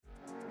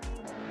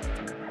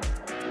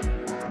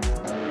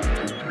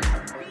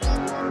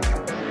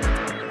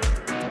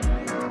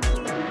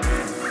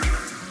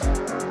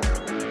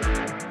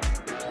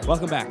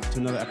Welcome back to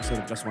another episode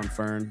of Just One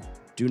Fern.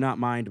 Do not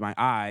mind my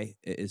eye.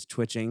 It is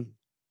twitching,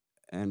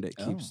 and it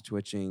keeps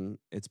twitching.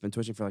 It's been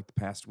twitching for like the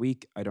past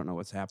week. I don't know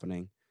what's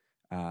happening,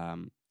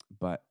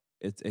 but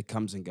it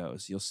comes and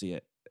goes. You'll see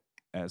it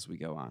as we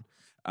go on.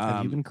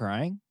 Have you been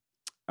crying?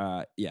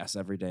 Yes,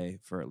 every day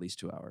for at least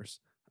 2 hours.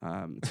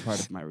 It's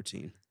part of my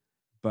routine.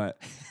 But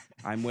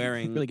I'm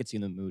wearing... It really gets you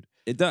in the mood.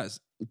 It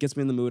does. It gets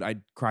me in the mood. I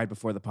cried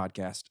before the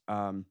podcast.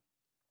 And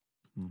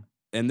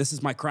this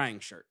is my crying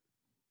shirt.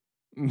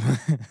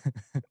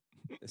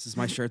 This is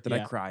my shirt that I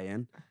cry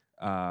in.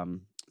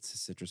 It's a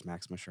Citrus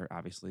Maxima shirt,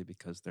 obviously,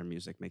 because their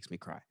music makes me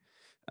cry.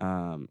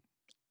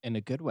 In a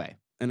good way.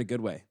 In a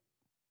good way.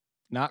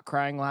 Not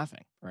crying,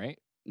 laughing, right?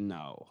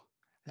 No.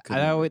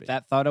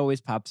 That thought always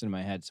pops in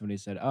my head. Somebody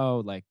said,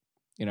 "Oh, like,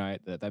 you know,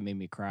 that made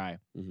me cry."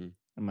 Mm-hmm.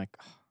 I'm like,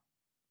 oh,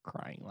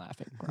 crying,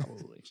 laughing,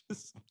 probably.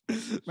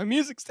 My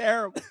music's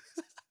terrible.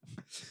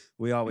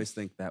 We always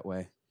think that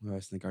way. We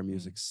always think our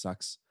music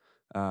sucks.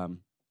 But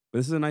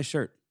this is a nice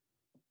shirt.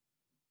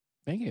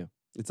 Thank you.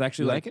 It's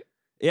actually like it.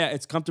 Yeah,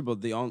 it's comfortable.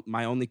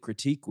 My only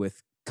critique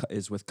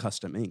is with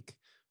Custom Ink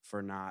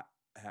for not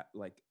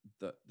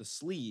the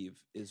sleeve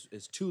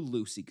is too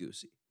loosey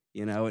goosey.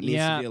 You know, it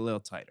needs to be a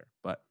little tighter.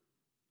 But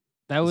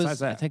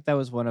I think that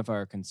was one of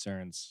our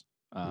concerns.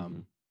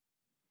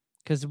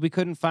 Because we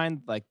couldn't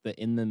find like the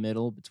in the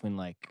middle between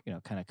like, you know,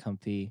 kind of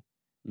comfy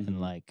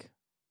and like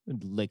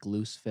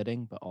loose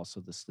fitting, but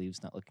also the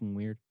sleeves not looking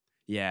weird.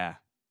 Yeah,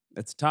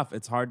 it's tough.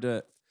 It's hard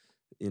to,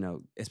 you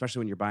know, especially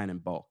when you're buying in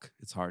bulk.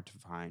 It's hard to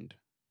find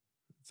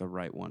the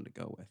right one to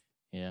go with.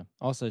 Yeah.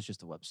 Also, it's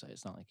just a website.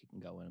 It's not like you can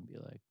go in and be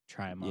like,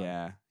 try them on.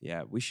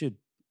 Yeah. We should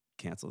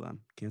cancel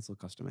them. Cancel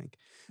Custom Ink.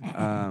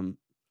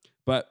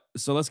 But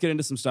so let's get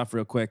into some stuff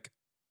real quick.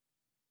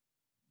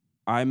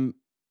 I'm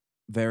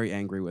very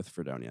angry with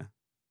Fredonia.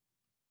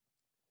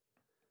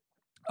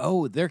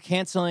 Oh, they're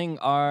canceling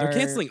They're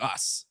canceling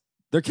us.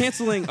 They're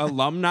canceling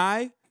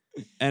alumni,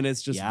 and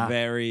it's just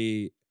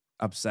very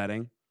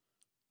upsetting.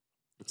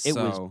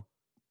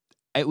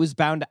 It was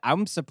bound.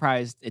 I'm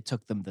surprised it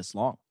took them this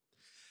long.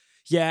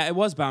 Yeah, it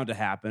was bound to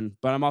happen,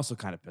 but I'm also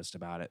kind of pissed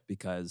about it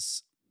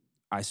because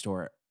I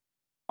store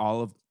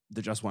all of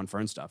the Just One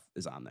Fern stuff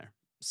is on there.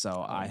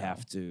 So I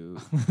have to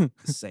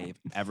save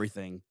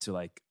everything to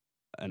like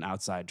an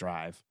outside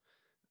drive.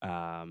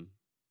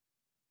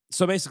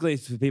 So basically,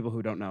 for people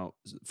who don't know,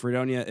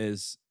 Fredonia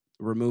is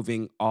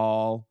removing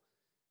all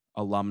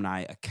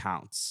alumni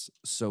accounts.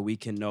 So we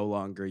can no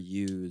longer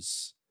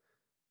use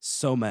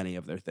so many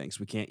of their things.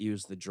 We can't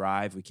use the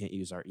drive. We can't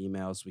use our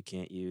emails. We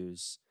can't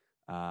use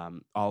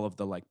all of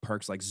the like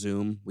perks like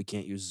Zoom. We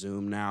can't use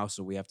Zoom now.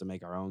 So we have to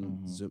make our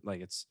own Zoom.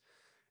 Like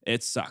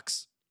it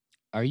sucks.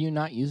 Are you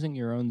not using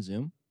your own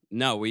Zoom?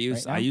 No, I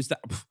use that.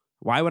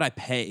 Why would I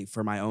pay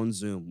for my own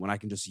Zoom when I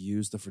can just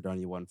use the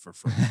Fredonia one for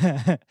free?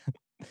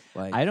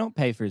 Like I don't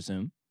pay for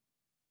Zoom.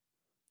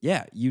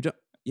 Yeah, you don't.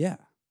 Yeah,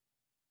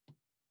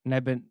 and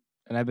I've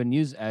been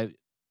using.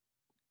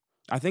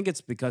 I think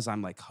it's because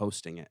I'm like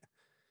hosting it.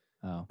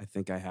 Oh, I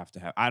think I have to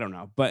have. I don't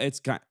know, but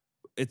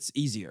it's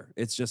easier.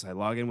 It's just I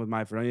log in with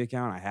my Fredonia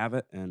account. I have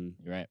it, and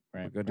we're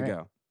good to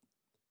go.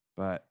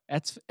 But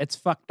it's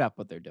fucked up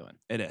what they're doing.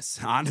 It is.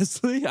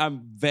 Honestly,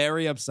 I'm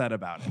very upset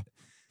about it.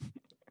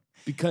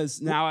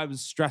 Because now I was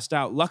stressed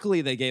out.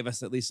 Luckily, they gave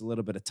us at least a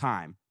little bit of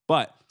time.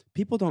 But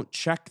people don't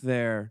check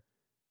their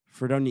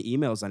Fredonia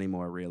emails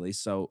anymore, really.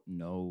 So,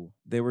 no.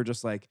 They were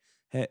just like,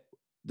 hey,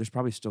 there's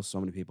probably still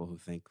so many people who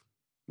think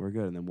we're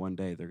good. And then one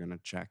day they're going to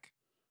check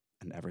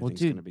and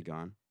everything's going to be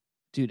gone.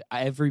 Dude,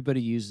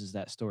 everybody uses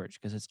that storage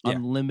because it's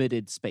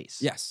unlimited space.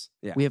 Yes.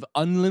 Yeah. We have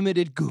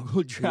unlimited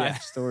Google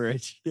Drive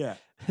storage. Yeah.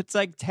 It's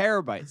like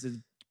terabytes. It's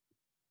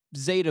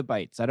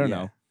zettabytes. I don't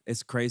know.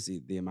 It's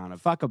crazy the amount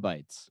of...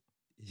 Fuckabytes.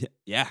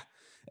 Yeah.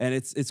 And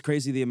it's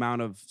crazy the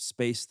amount of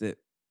space that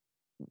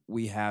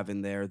we have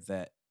in there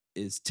that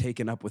is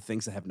taken up with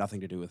things that have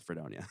nothing to do with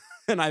Fredonia.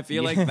 And I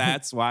feel like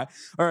that's why.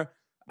 Or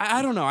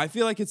I don't know. I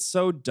feel like it's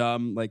so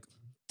dumb. Like,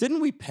 didn't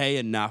we pay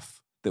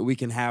enough that we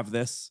can have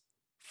this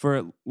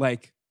for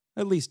like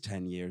at least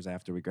 10 years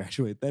after we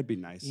graduate? That'd be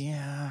nice.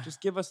 Yeah.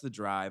 Just give us the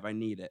drive. I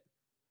need it.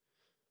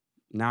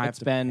 Now I have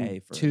to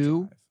pay for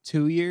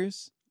 2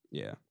 years.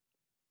 Yeah.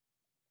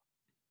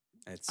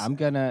 I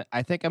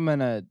think I'm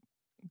gonna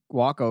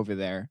walk over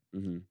there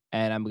and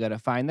I'm gonna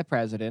find the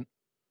president.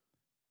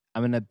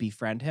 I'm gonna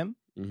befriend him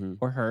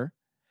or her.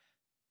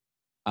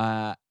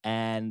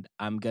 And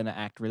I'm gonna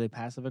act really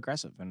passive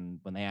aggressive. And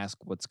when they ask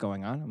what's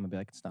going on, I'm gonna be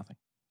like, it's nothing.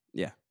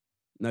 Yeah.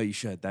 No, you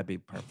should. That'd be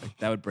perfect.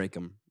 That would break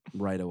him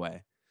right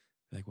away.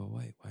 Like, well,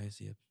 wait, why is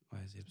he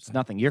upset? It's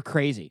nothing. You're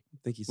crazy. I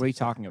think he's what are you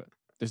talking about?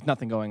 There's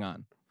nothing going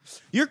on.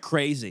 You're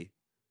crazy.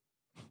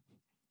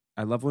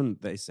 I love when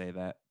they say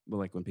that. Well,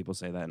 like when people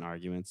say that in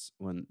arguments,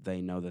 when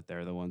they know that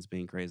they're the ones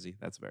being crazy.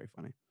 That's very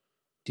funny.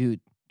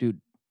 Dude.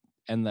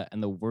 And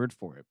the word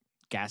for it,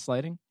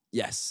 gaslighting?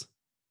 Yes.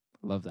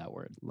 Love that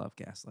word. Love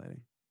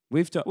gaslighting.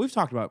 We've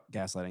talked about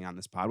gaslighting on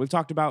this pod. We've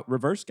talked about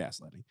reverse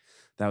gaslighting.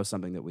 That was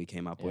something that we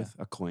came up with,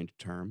 a coined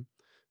term.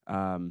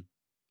 But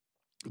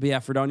yeah,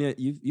 Fredonia,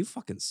 you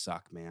fucking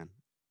suck, man.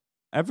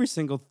 every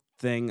single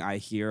thing I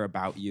hear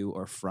about you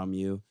or from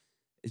you,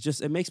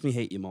 it makes me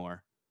hate you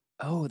more.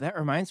 Oh, that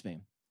reminds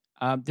me.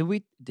 Did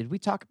we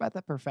talk about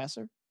that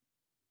professor?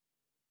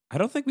 I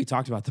don't think we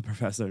talked about the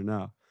professor,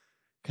 no.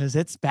 Because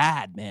it's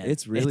bad, man.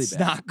 It's really bad. It's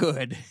not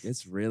good.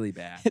 It's really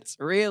bad. It's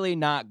really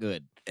not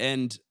good.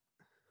 And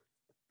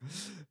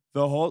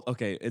the whole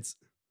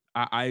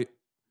I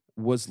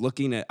was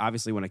looking at,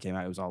 obviously when it came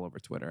out, it was all over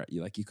Twitter.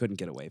 You couldn't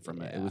get away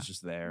from it. It was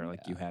just there.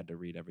 Like you had to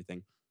read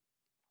everything.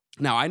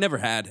 Now, I never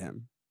had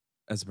him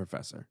as a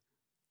professor.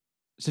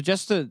 So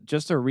just to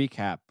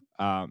recap,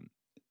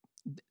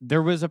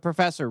 there was a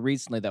professor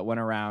recently that went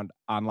around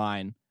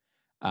online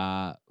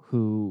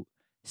who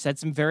said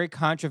some very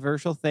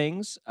controversial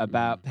things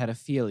about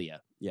pedophilia.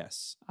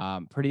 Yes.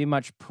 Pretty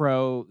much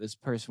this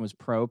person was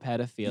pro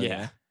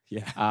pedophilia.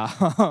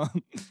 Yeah.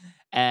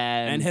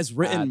 And has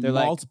written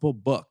multiple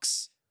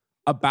books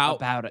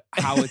about it.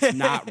 How it's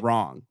not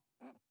wrong.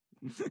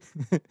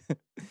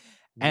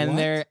 And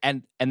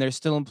they're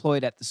still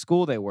employed at the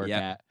school they work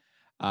at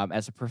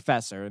as a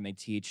professor, and they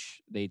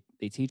teach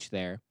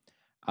there.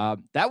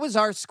 That was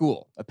our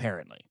school,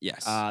 apparently.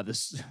 Yes.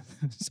 This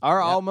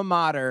our alma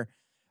mater.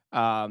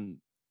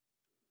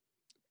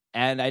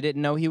 And I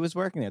didn't know he was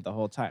working there the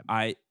whole time.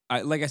 I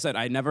like I said,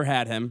 I never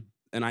had him,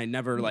 and I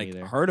never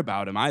heard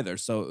about him either.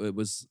 So it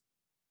was,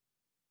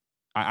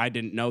 I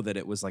didn't know that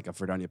it was like a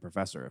Fredonia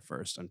professor at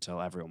first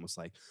until everyone was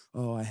like,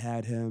 "Oh, I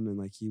had him, and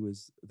like he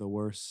was the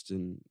worst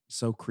and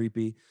so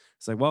creepy."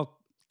 It's like, well,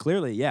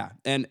 clearly, yeah,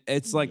 and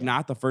it's like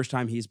not the first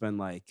time he's been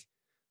like,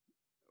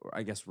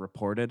 I guess,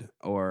 reported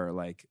or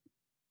like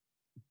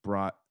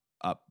brought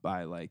up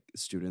by like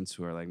students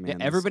who are like, "Man,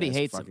 everybody this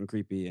guy's hates fucking him.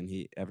 Creepy,"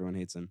 and everyone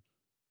hates him.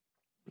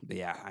 But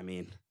yeah, I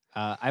mean,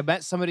 I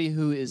met somebody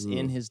who is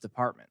in his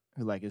department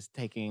who like is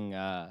taking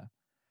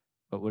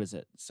what is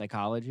it?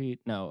 Psychology?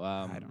 No,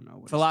 I don't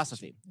know.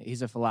 Philosophy.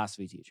 He's a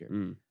philosophy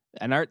teacher.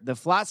 And the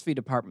philosophy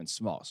department's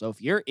small. So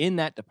if you're in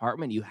that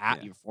department, you're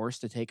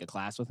forced to take a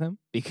class with him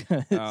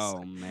because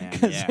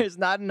there's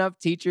not enough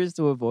teachers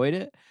to avoid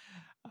it.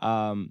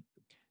 So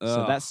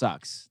that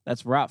sucks.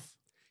 That's rough.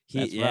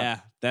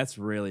 That's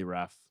really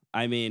rough.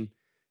 I mean,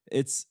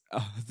 it's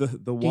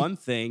the one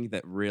thing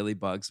that really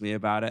bugs me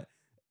about it,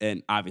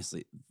 and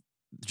obviously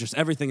just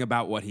everything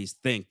about what he's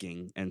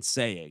thinking and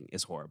saying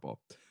is horrible.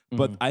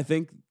 But I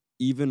think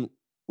even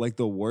like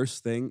the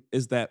worst thing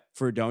is that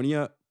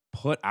Fredonia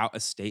put out a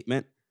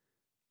statement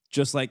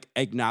just like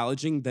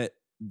acknowledging that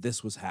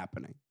this was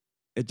happening.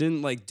 It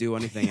didn't like do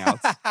anything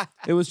else.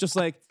 It was just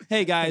like,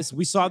 "Hey guys,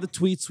 we saw the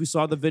tweets, we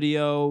saw the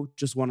video,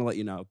 just want to let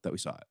you know that we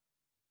saw it."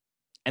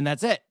 And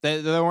that's it.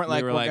 They weren't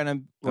like,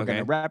 we're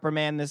gonna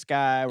reprimand this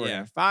guy, we're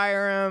gonna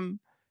fire him.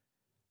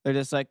 They're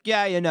just like,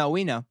 "Yeah,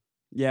 we know.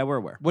 Yeah, we're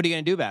aware. What are you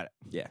gonna do about it?"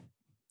 Yeah.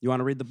 You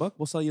want to read the book?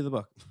 We'll sell you the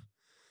book.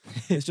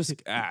 It's just,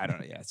 I don't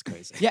know. Yeah, it's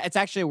crazy. Yeah, it's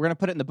actually, we're going to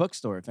put it in the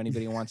bookstore if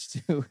anybody wants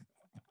to.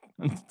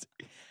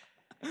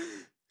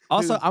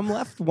 Also, I'm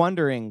left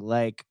wondering,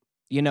 like,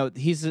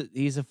 he's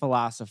a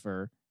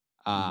philosopher,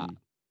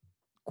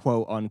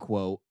 quote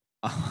unquote.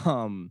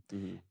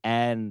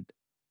 And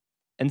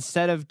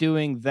instead of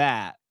doing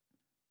that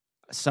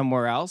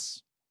somewhere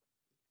else,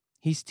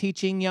 he's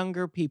teaching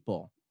younger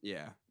people.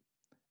 Yeah.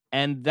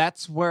 And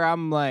that's where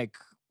I'm like,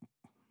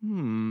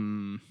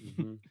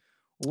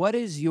 what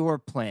is your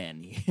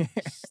plan here?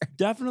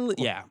 Definitely,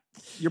 yeah.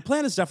 Your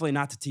plan is definitely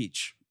not to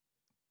teach.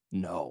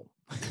 No.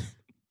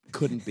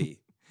 Couldn't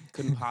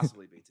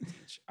possibly be to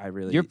teach. I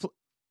really...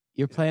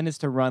 Your plan is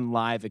to run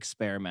live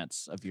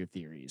experiments of your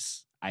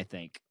theories, I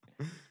think.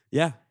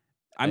 Yeah.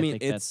 I mean,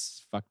 think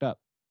that's fucked up.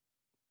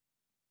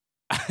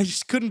 I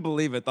just couldn't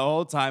believe it the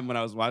whole time when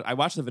I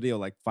watched the video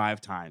like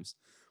 5 times,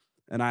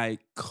 and I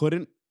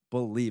couldn't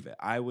believe it.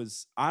 I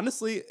was,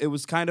 honestly, it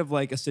was kind of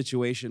like a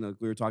situation like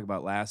we were talking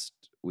about last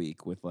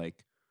week with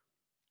like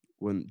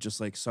when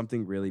just like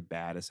something really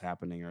bad is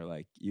happening, or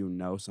like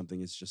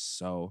something is just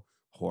so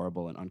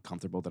horrible and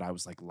uncomfortable that I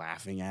was like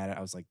laughing at it.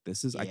 I was like,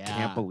 I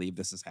can't believe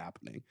this is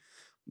happening.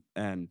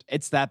 And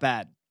it's that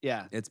bad.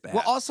 Yeah. It's bad.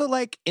 Well, also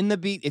like in the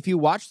beat, if you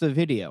watch the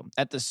video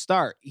at the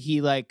start, he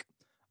like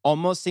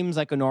almost seems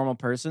like a normal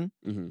person.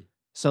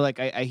 So like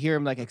I hear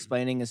him like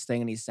explaining his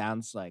thing and he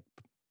sounds like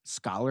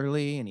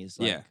scholarly, and he's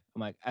like, I'm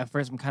like, at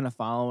first I'm kind of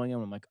following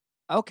him. I'm like,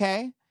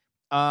 okay.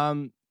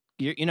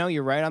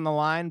 You're right on the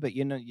line, but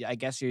I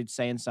guess you're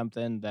saying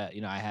something that,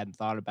 I hadn't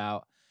thought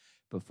about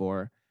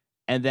before.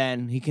 And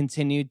then he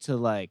continued to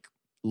like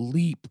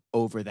leap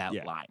over that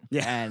line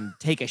and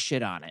take a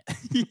shit on it.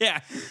 Yeah.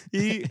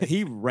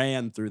 He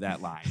ran through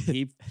that line.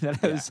 I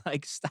was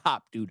like,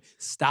 stop, dude.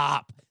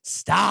 Stop.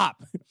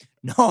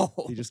 No.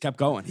 He just kept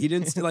going. He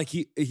didn't like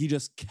he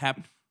just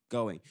kept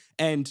going.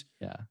 And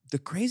the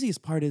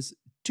craziest part is,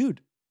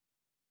 dude,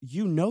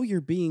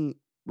 you're being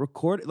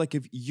recorded. Like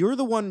if you're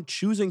the one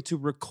choosing to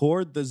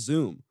record the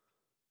Zoom.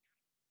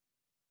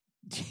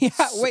 Yeah,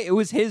 wait, it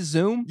was his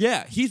Zoom?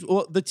 Yeah,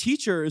 the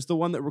teacher is the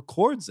one that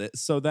records it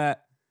so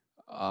that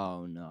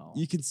oh no,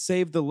 you can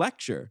save the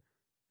lecture.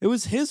 It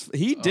was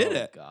he did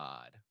it.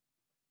 God.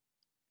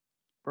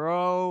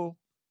 Bro.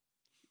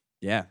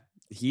 Yeah.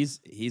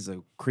 he's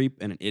a creep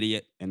and an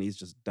idiot, and he's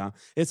just dumb.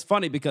 It's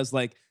funny because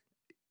like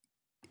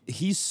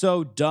he's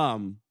so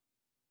dumb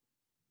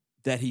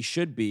that he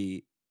should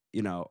be,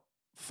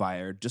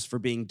 fired just for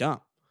being dumb.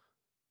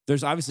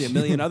 There's obviously a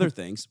million other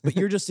things, but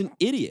you're just an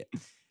idiot.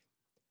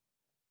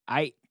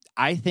 I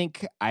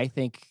think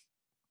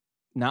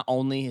not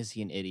only is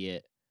he an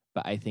idiot,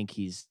 but I think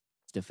he's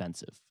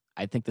defensive.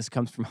 I think this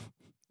comes from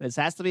this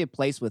has to be a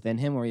place within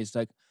him where he's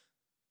like,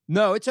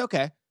 no, it's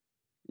okay.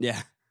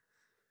 Yeah.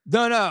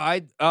 No,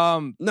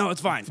 no,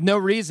 it's fine. No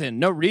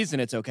reason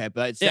it's okay,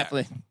 but it's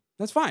definitely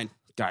that's fine,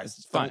 guys.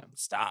 It's fine.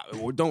 Stop.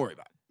 Don't worry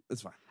about it.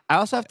 It's fine. I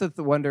also have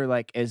to wonder,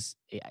 like, is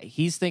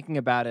he's thinking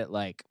about it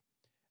like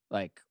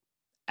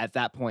at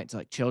that point to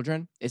like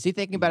children? Is he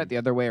thinking about it the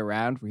other way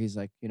around, where he's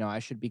like, I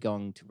should be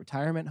going to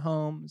retirement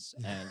homes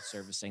and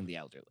servicing the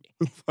elderly?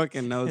 Who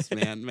fucking knows,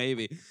 man?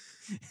 Maybe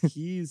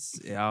he's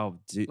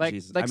dude, like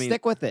Jesus.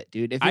 stick with it,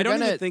 dude. If I you're don't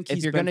gonna, even think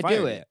if you're been gonna fired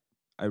do it, yet.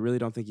 I really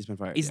don't think he's been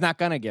fired. He's yet. not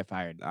gonna get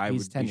fired. I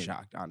he's would be tenured.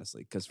 shocked,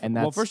 honestly, because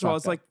first of all,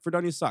 it's like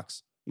Fredonia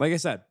sucks. Like I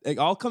said, it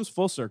all comes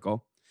full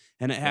circle,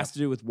 and it has to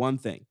do with one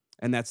thing,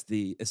 and that's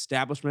the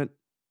establishment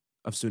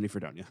of SUNY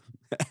Fredonia,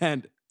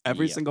 and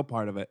every single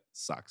part of it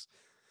sucks.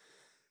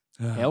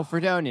 Hail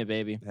Fredonia,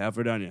 baby. Hail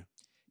Fredonia.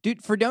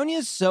 Dude,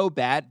 Fredonia's so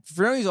bad.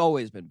 Fredonia's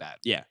always been bad.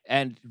 Yeah.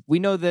 And we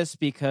know this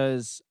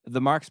because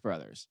the Marx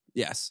Brothers.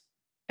 Yes.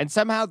 And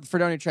somehow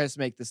Fredonia tries to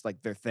make this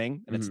like their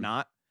thing, and it's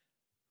not.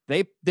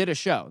 They did a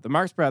show. The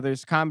Marx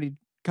Brothers comedy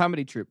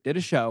troupe did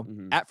a show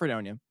at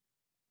Fredonia.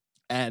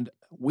 And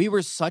we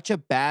were such a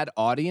bad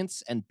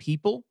audience and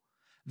people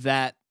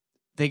that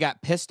they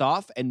got pissed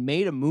off and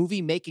made a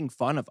movie making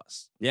fun of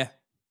us. Yeah.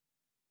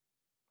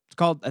 It's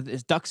called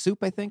it's Duck Soup,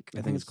 I think.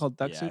 I think it's called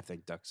Duck Soup. I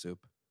think Duck Soup.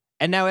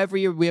 And now every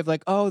year we have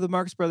like, oh, the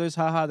Marx Brothers,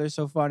 haha, they're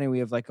so funny. We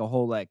have like a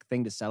whole like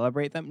thing to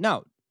celebrate them.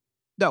 No,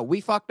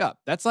 we fucked up.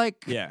 That's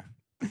like,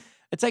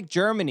 it's like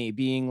Germany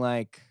being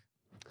like,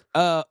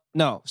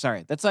 no,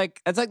 sorry. That's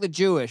like the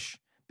Jewish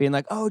being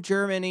like, oh,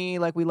 Germany,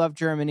 like we love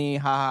Germany,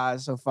 haha,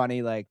 it's so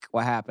funny. Like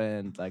what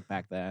happened like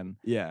back then?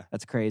 Yeah,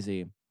 that's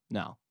crazy.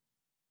 No,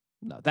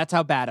 that's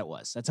how bad it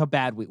was. That's how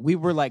bad we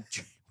were like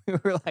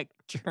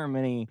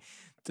Germany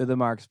to the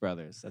Marx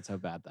Brothers. That's how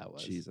bad that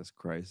was. Jesus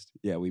Christ.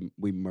 Yeah, we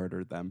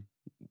murdered them.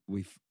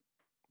 We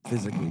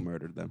physically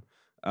murdered them.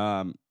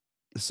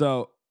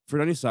 So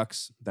Fredonia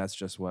sucks. That's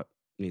just what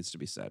needs to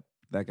be said.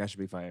 That guy should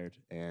be fired,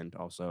 and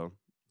also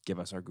give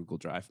us our Google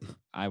Drive.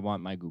 I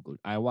want my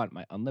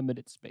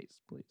unlimited space,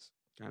 please.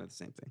 Kind of the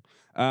same thing.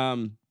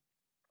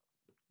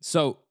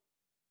 So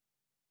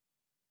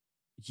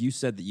you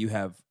said that you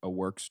have a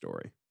work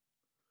story.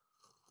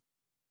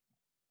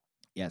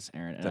 Yes,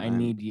 Aaron. And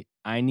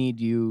I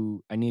need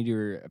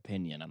your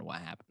opinion on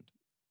what happened.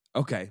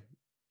 Okay.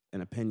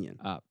 An opinion.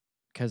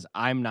 Because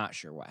I'm not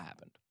sure what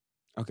happened.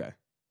 Okay.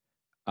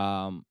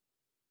 Am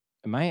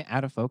I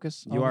out of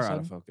focus? You are out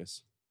of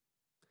focus.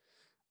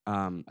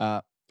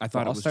 I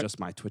thought it was just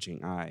my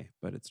twitching eye,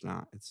 but it's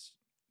not.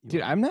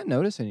 Dude, I'm not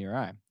noticing your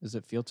eye. Does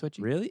it feel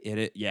twitchy?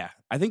 Really? Yeah.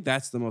 I think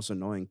that's the most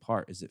annoying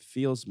part. Is it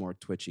feels more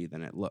twitchy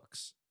than it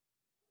looks.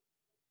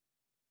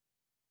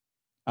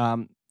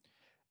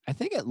 I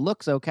think it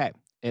looks okay.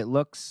 It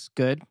looks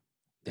good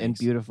and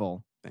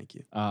beautiful. Thank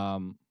you.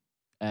 And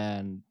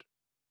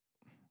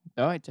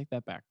I take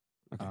that back.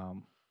 Okay.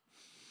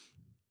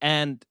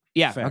 And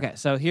yeah, Fair. Okay.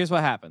 So here's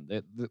what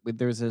happened.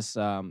 There's this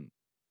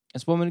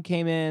this woman who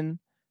came in,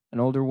 an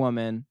older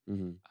woman.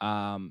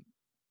 Mm-hmm.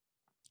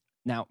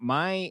 Now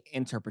my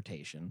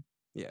interpretation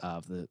Yeah.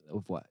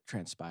 of what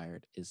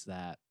transpired is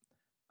that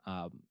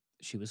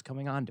she was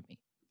coming on to me.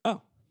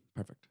 Oh,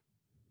 perfect.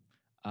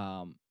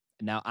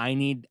 Now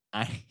I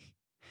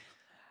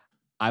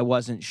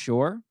wasn't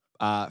sure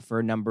for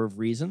a number of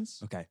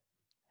reasons. Okay.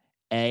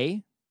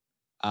 A,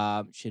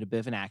 she had a bit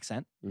of an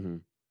accent. Mm-hmm.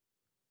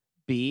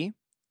 B,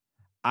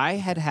 I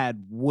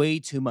had way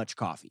too much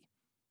coffee.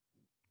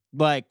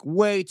 Like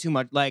way too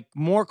much, like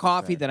more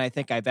coffee than I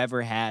think I've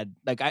ever had.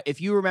 Like if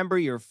you remember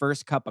your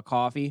first cup of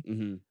coffee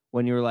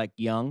when you were like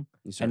young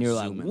and you're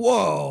like,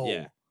 whoa.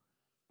 Yeah.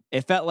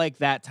 It felt like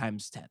that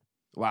times 10.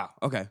 Wow.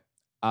 Okay.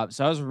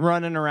 So I was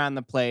running around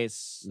the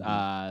place,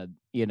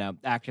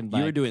 acting like...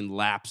 You were doing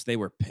laps. They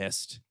were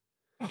pissed.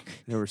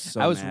 They were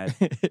so mad.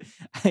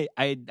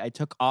 I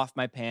took off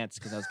my pants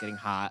because I was getting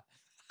hot,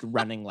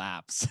 running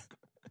laps.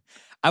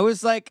 I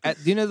was like, do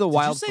you know the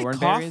wild thornberries?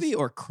 Coffee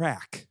or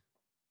crack?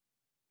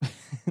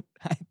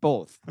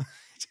 Both.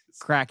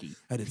 Cracky.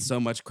 I did so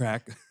much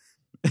crack.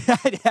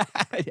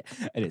 I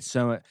did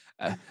so much.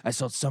 I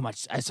sold so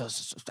much. I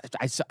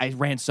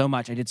ran so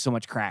much. I did so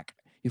much crack.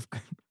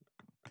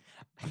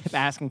 I kept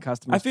asking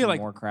customers for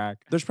more crack.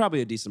 There's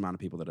probably a decent amount of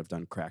people that have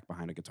done crack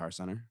behind a Guitar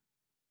Center.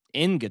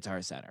 In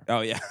Guitar Center.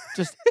 Oh, yeah.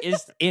 Just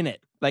is in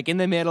it. Like in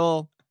the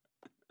middle.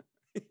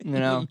 You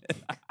know?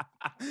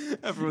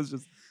 Everyone's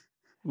just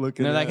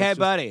looking and they're like, hey,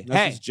 buddy.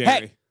 Hey,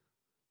 Jerry.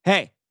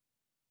 Hey.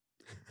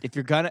 If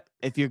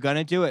you're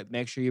gonna do it,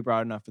 make sure you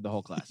brought enough for the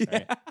whole class.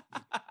 Right?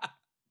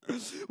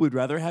 We'd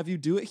rather have you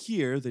do it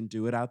here than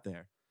do it out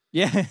there.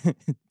 Yeah.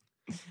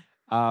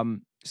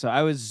 So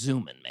I was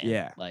zooming, man.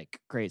 Yeah. Like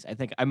crazy. I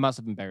think I must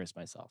have embarrassed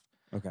myself.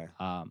 Okay.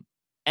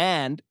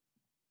 And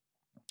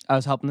I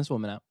was helping this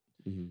woman out.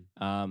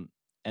 Mm-hmm.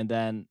 And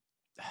then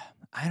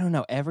I don't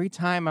know. Every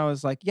time I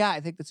was like, yeah,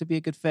 I think this would be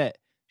a good fit.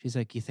 She's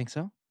like, you think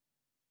so?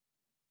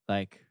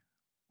 Like,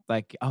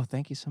 oh,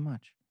 thank you so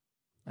much.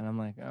 And I'm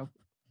like, oh,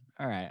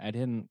 all right. I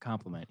didn't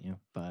compliment you,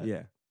 but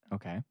Yeah.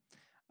 okay.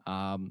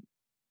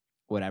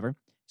 Whatever.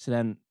 So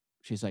then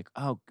she's like,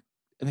 oh,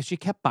 and then she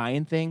kept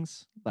buying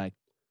things, and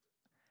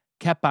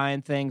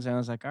I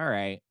was like, all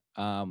right,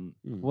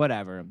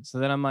 whatever. So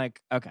then I'm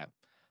like, okay,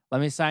 let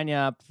me sign you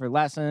up for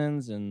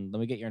lessons and let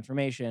me get your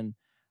information.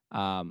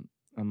 I'm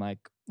like,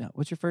 no,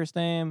 what's your first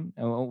name?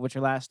 And what's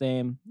your last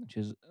name? And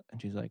she's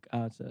like,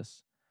 oh, it's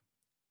this.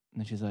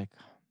 And then she's like,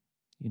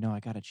 I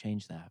got to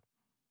change that.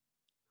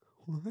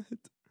 What?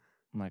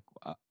 I'm like,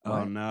 what?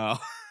 Oh no.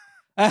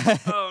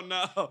 Oh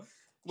no.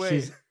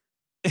 Wait.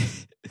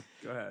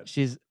 Go ahead.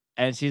 She's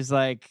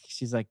like,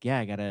 yeah,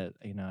 I gotta,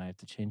 I have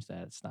to change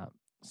that. It's not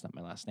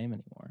my last name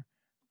anymore.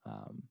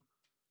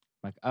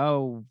 Like,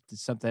 oh, did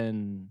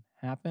something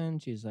happen?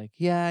 She's like,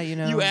 yeah,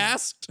 You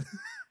asked?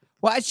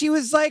 Well, she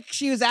was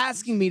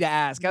asking me to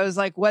ask. I was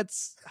like,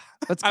 what's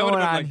going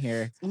on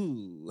here?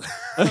 Ooh.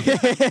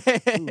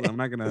 I'm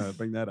not gonna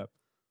bring that up.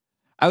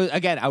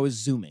 I was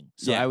zooming.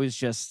 So Yeah. it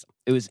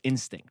was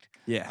instinct.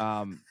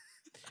 Yeah.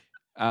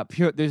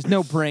 Pure, there's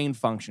no brain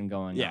function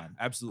going on. Yeah,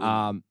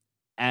 absolutely.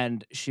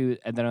 And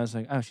then I was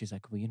like, oh, she's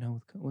like,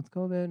 well, with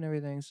COVID and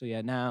everything. So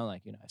yeah, now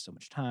I have so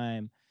much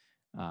time.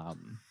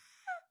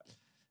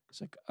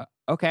 It's like,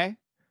 okay.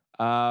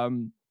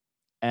 And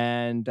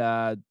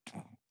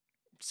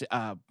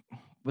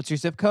what's your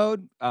zip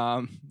code?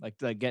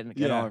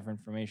 Get all of her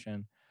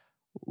information,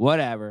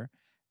 whatever.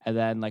 And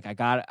then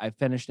I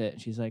finished it.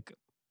 And she's like,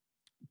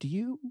 do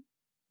you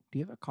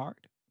have a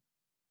card?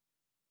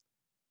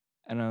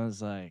 And I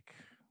was like,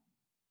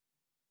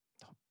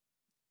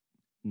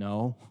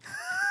 no.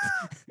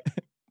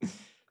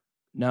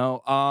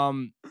 No.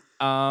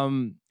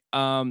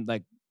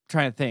 Like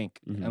trying to think.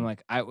 Mm-hmm. I'm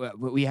like,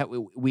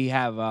 we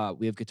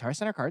have Guitar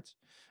Center cards.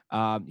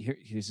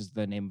 Here's just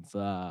the name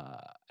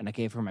of and I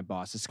gave her my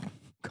boss's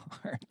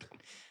card.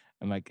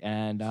 I'm like,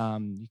 and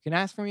you can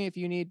ask for me if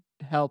you need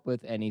help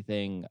with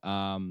anything.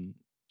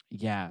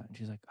 Yeah. And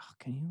she's like, oh,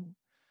 can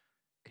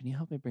you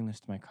help me bring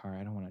this to my car?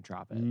 I don't want to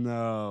drop it.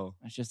 No.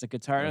 It's just a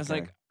guitar. Okay. I was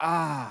like,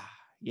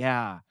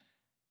 yeah,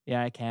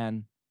 I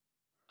can.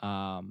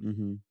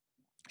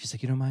 She's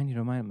like, you don't mind?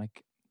 I'm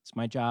like, it's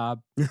my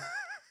job.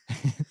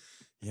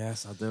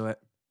 Yes, I'll do it.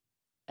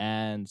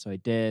 And so I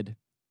did.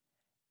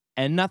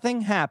 And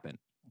nothing happened.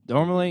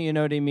 Normally, you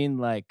know what I mean?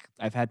 Like,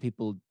 I've had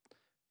people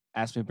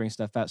ask me to bring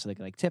stuff out so they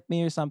can tip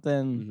me or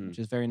something, which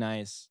is very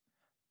nice.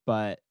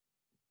 But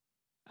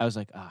I was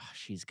like,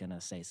 she's going to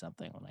say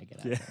something when I get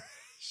out there.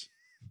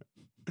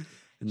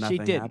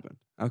 Nothing happened.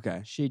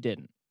 Okay. She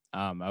didn't.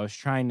 I was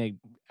trying to,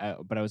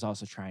 but I was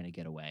also trying to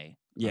get away.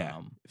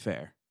 Yeah,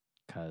 fair.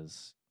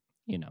 Because,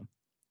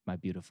 my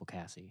beautiful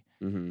Cassie.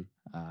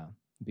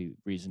 Be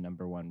reason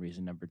number one.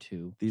 Reason number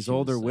two. These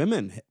older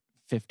women.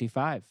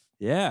 55.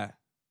 Yeah.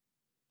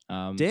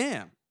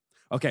 Damn.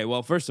 Okay,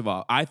 well, first of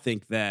all, I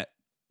think that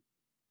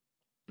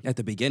at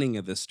the beginning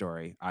of this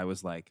story, I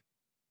was like,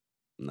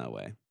 no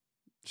way.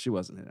 She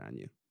wasn't hitting on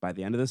you. By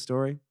the end of this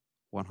story,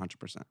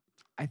 100%.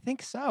 I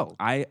think so.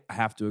 I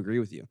have to agree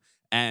with you.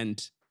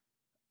 And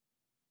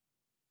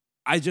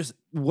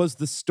was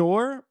the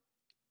store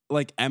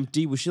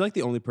empty? Was she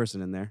the only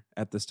person in there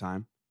at this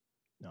time?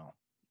 No.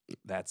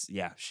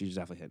 She's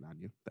definitely hitting on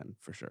you then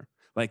for sure.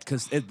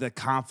 Because the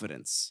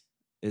confidence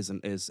is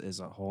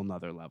a whole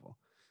nother level.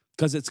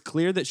 Because it's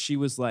clear that she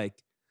was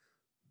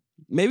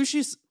maybe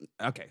she's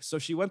okay. So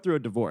she went through a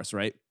divorce,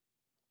 right?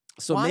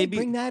 So why maybe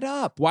bring that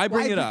up? Why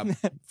bring it up?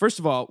 First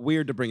of all,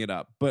 weird to bring it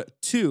up,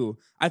 but two,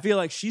 I feel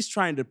like she's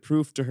trying to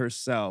prove to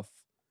herself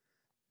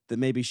that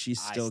maybe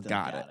she's still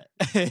got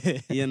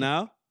it. You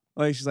know,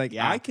 she's like,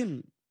 yeah. I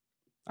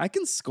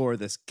can score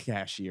this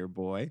cashier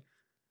boy,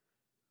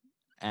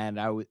 and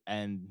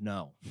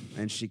no,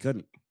 and she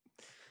couldn't.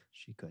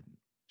 She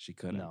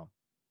couldn't. No,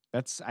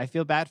 I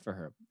feel bad for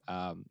her.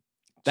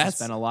 She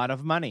spent a lot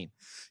of money.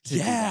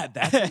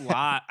 That's a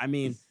lot. I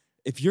mean,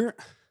 if you're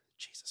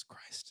Jesus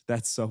Christ,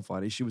 that's so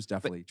funny. She was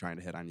definitely trying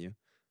to hit on you.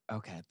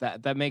 Okay,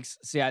 that makes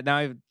now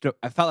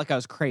I felt like I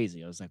was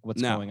crazy. I was like,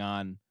 what's going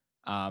on?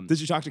 Did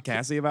you talk to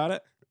Cassie about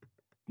it?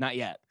 Not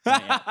yet.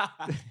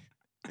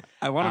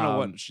 I want to know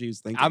what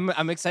she's thinking.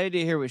 I'm excited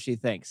to hear what she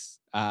thinks.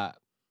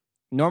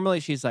 Normally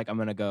she's like, I'm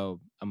gonna go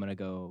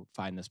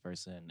find this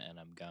person and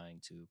I'm going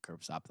to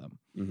curb stop them.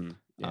 Mm-hmm.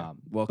 Yeah.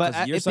 Well,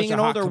 but you're such being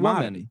an older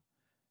woman.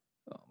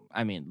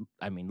 I mean,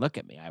 look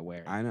at me. I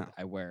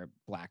wear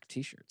black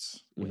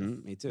T-shirts with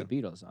me too. The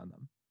Beatles on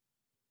them.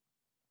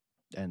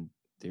 And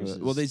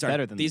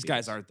these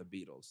guys aren't the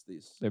Beatles.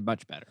 They're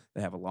much better.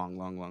 They have a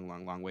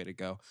long way to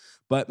go.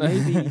 But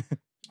maybe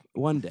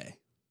one day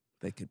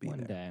they could be one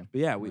there. Day. But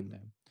yeah, we're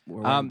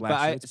wearing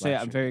black shirts.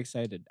 I'm very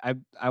excited.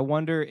 I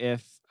wonder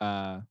if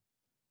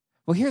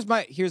well,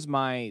 here's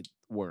my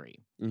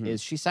worry.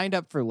 is she signed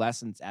up for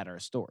lessons at our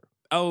store.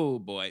 Oh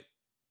boy.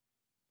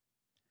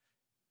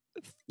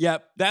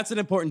 Yep, that's an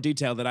important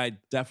detail that I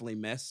definitely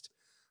missed.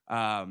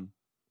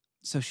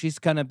 So she's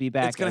gonna be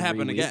back. It's gonna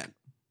happen week. again.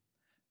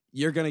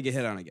 You're gonna get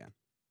hit on again.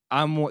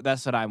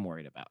 That's what I'm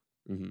worried about.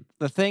 Mm-hmm.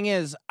 The thing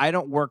is, I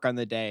don't work on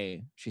the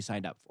day she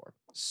signed up for,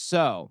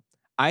 so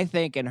I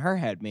think in her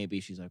head maybe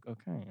she's like,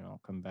 okay,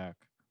 I'll come back.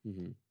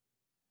 Mm-hmm.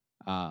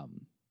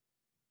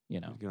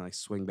 You're gonna like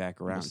swing back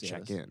around,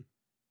 check in.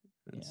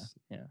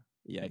 Yeah.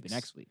 Yikes. Maybe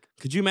next week.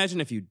 Could you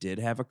imagine if you did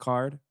have a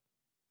card?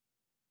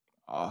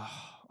 Oh,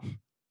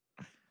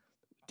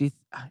 do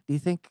you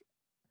think?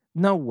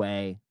 No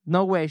way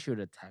she would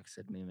have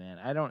texted me, man.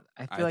 I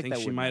feel like think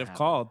that she might have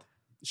called.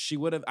 She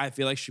would have. I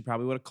feel like she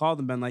probably would have called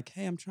and been like,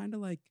 "Hey, I'm trying to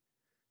like,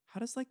 how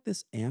does like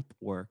this amp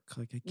work?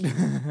 Like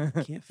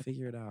I can't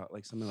figure it out.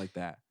 Like something like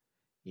that."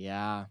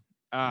 Yeah,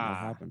 might have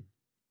happened.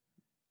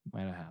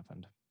 Might have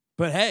happened.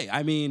 But hey,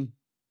 I mean,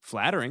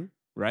 flattering,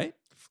 right?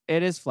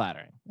 It is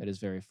flattering. It is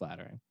very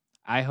flattering.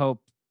 I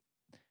hope.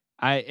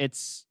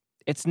 It's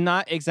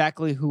not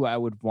exactly who I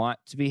would want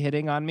to be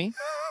hitting on me.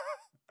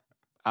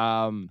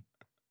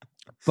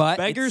 But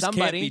beggars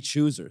can't be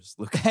choosers.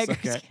 Beggars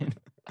can't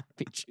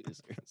be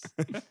choosers.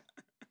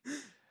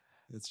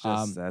 It's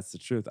just that's the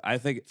truth. I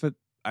think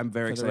I'm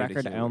very excited. For the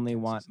record, to hear I only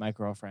want my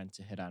girlfriend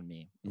to hit on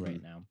me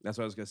right now. That's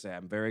what I was gonna say.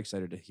 I'm very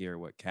excited to hear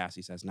what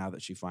Cassie says now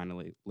that she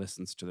finally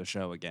listens to the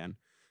show again,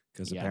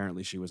 because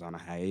apparently she was on a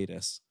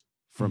hiatus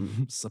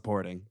from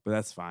supporting. But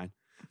that's fine.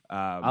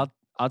 I'll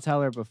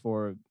tell her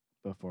before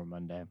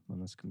Monday when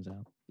this comes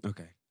out.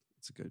 Okay,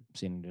 it's a good.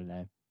 Seeing her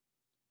today.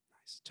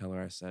 Nice. Tell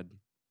her I said,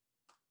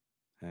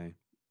 "Hey."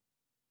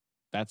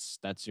 That's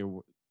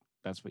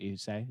what you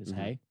say is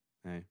hey.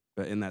 Hey,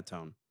 but in that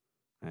tone.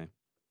 Hey.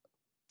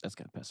 That's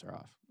gonna piss her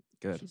off.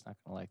 Good. She's not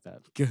gonna like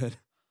that.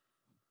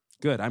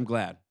 Good. I'm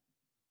glad.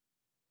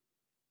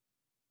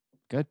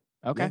 Good.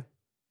 Okay.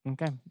 Yeah.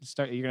 Okay.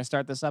 You're gonna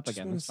start this up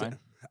again. That's fine.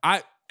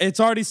 It's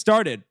already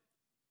started.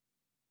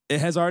 It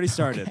has already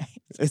started. Okay.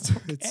 It's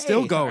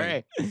still going.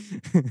 Right.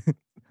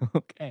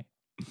 Okay.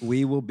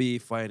 We will be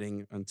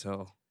fighting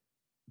until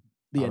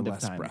the our end of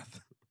last time. breath.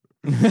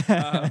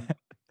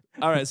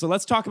 All right, so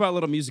let's talk about a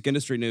little music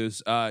industry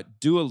news.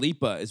 Dua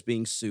Lipa is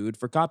being sued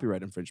for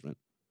copyright infringement.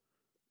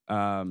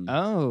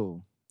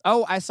 Oh,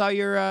 I saw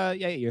your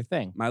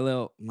thing. My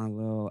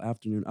little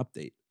afternoon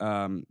update.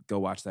 Go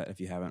watch that if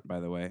you haven't, by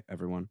the way,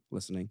 everyone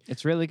listening.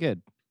 It's really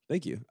good.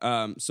 Thank you.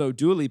 So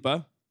Dua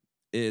Lipa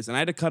is, and I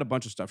had to cut a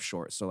bunch of stuff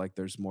short, so like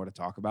there's more to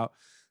talk about.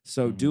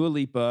 So Dua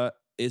Lipa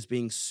is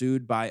being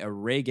sued by a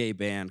reggae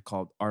band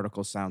called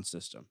Article Sound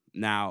System.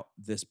 Now,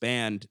 this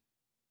band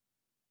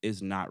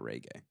is not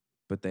reggae,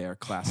 but they are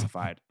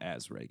classified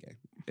as reggae.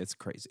 It's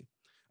crazy.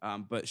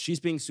 But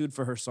she's being sued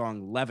for her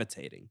song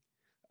Levitating.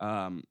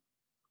 And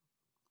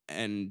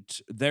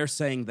they're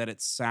saying that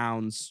it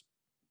sounds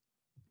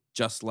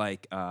just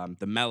like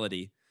the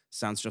melody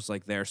sounds just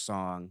like their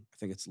song. I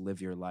think it's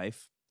Live Your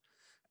Life.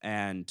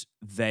 And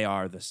they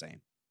are the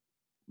same.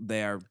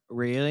 They are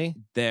really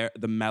the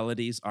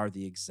melodies are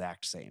the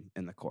exact same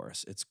in the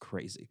chorus. It's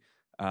crazy.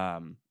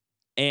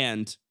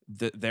 And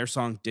their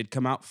song did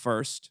come out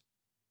first,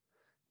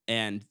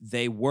 and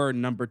they were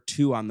number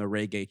 2 on the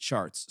reggae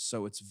charts.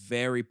 So it's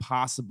very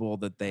possible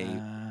that they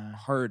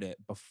heard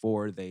it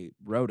before they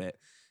wrote it.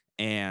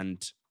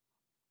 And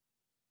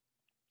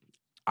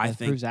I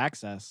think proves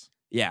access.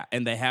 Yeah,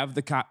 and they have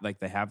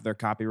they have their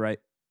copyright,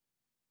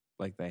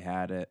 like they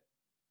had it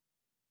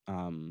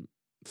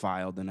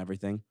filed and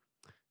everything.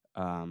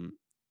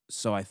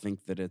 So I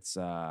think that it's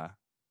I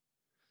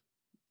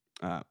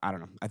don't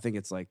know. I think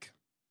it's like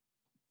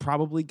they're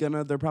probably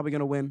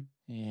gonna win.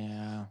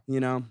 Yeah.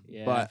 Yeah.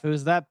 But if it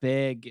was that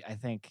big, I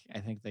think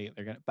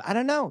they're gonna, but I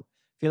don't know.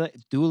 I feel like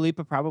Dua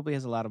Lipa probably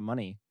has a lot of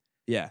money.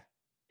 Yeah.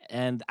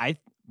 And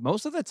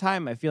most of the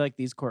time I feel like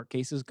these court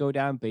cases go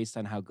down based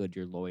on how good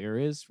your lawyer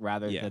is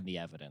rather than the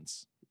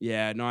evidence.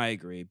 Yeah, no, I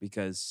agree,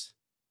 because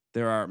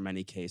there are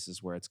many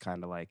cases where it's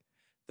kind of like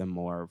the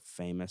more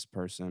famous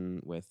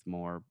person with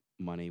more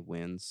money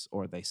wins,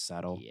 or they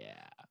settle.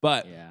 Yeah.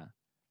 But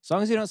as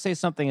long as you don't say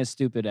something as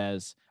stupid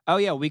as, "Oh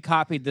yeah, we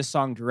copied this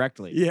song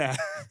directly." Yeah.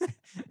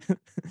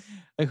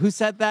 Like who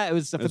said that? It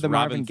was for the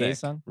Marvin Gaye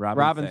song.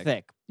 Robin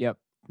Thicke. Yep.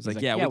 He's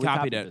like, yeah, we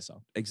copied it. This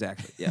song.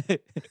 Exactly. Yeah.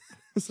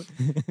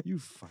 You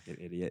fucking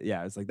idiot.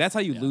 Yeah, it's like that's how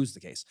you lose the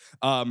case.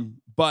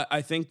 But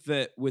I think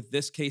that with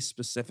this case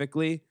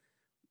specifically,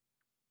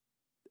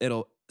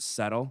 it'll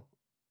settle.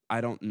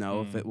 I don't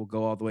know if it will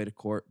go all the way to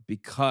court,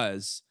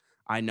 because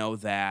I know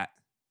that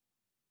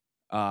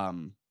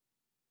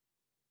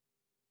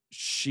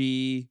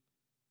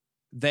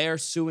they are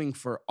suing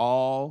for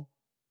all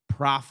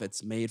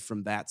profits made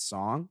from that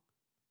song,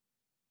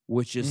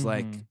 which is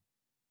like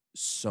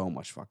so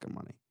much fucking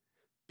money,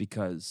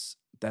 because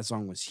that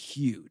song was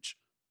huge,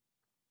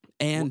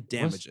 and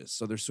damages.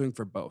 So they're suing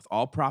for both,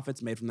 all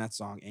profits made from that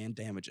song and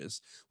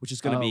damages, which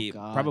is going to be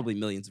probably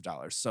millions of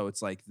dollars. So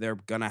it's like they're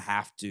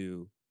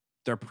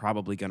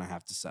probably going to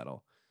have to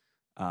settle,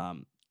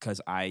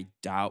 because I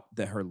doubt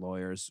that her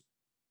lawyers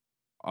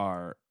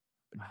are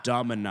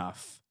dumb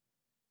enough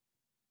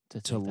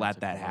to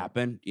let that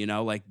happen. You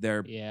know, like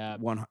they're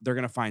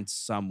gonna find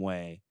some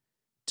way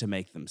to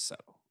make them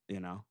settle. You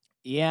know.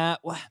 Yeah.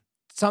 Well,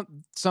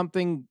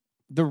 something.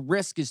 The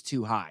risk is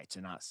too high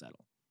to not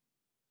settle.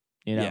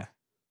 You know. Yeah.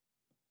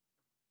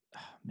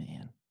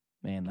 Oh,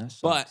 man, that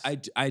sucks.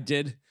 But I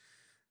did.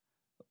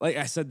 Like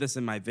I said this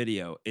in my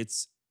video,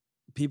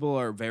 people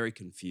are very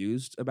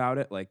confused about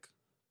it. Like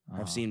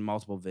I've seen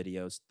multiple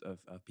videos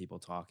of people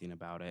talking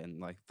about it, and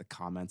like the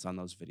comments on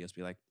those videos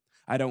be like,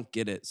 I don't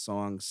get it.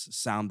 Songs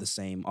sound the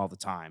same all the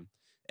time.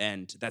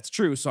 And that's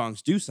true.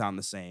 Songs do sound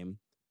the same.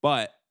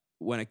 But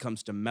when it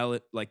comes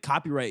to like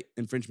copyright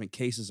infringement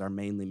cases are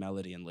mainly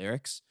melody and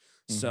lyrics.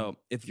 Mm-hmm. So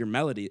if your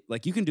melody,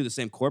 like you can do the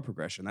same chord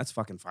progression, that's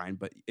fucking fine.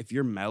 But if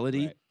your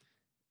melody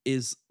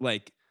is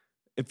like,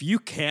 if you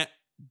can't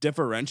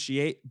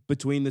differentiate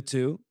between the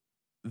two,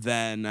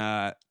 then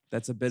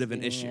that's a bit of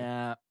an issue.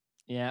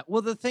 Yeah.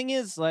 Well, the thing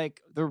is,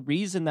 like, the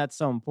reason that's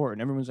so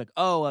important, everyone's like,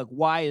 oh, like,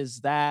 why is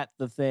that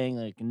the thing?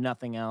 Like,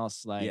 nothing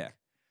else. Like,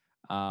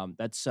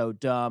 that's so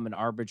dumb and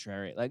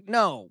arbitrary. Like,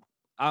 no.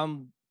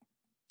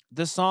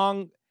 The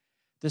song,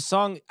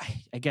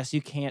 I guess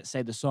you can't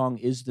say the song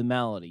is the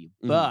melody,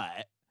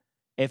 but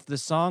if the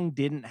song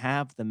didn't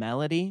have the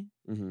melody,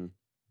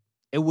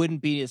 it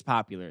wouldn't be as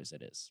popular as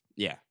it is.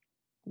 Yeah.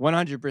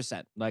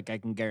 100%. Like, I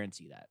can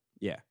guarantee that.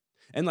 Yeah.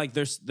 And like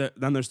there's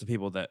the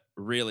people that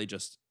really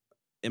just,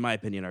 in my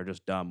opinion, are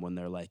just dumb when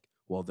they're like,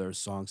 well, there's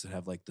songs that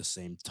have like the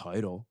same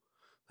title.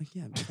 Like,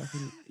 yeah,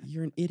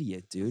 you're an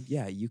idiot, dude.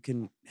 Yeah, you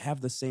can have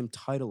the same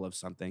title of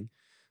something,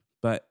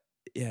 but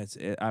yeah,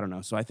 I don't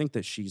know. So I think that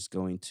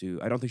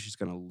I don't think she's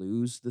going to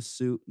lose the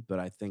suit, but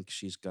I think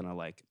she's going to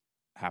like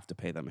have to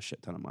pay them a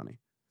shit ton of money.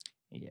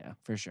 Yeah,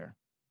 for sure.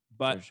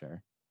 But for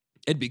sure.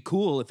 It'd be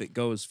cool if it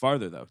goes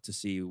farther though, to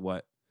see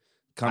what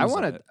comes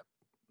of it.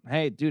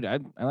 Hey, dude, I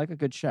like a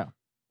good show.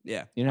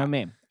 Yeah. You know what I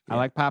mean? Yeah. I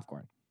like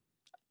popcorn.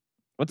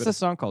 What's the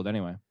song called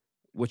anyway?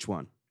 Which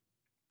one?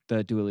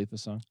 The Dua Lipa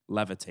song?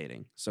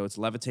 Levitating. So it's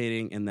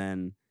Levitating, and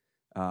then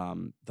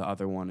the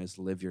other one is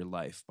Live Your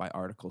Life by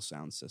Article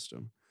Sound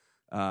System.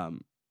 But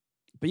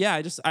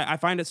yeah, I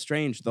find it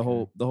strange, the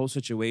whole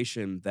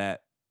situation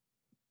that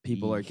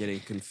people are getting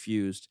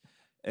confused,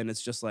 and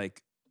it's just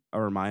like a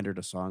reminder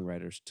to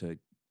songwriters to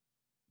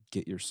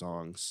get your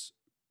songs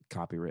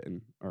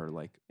copywritten or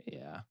like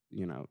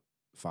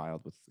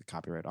filed with the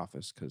Copyright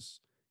Office, because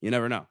you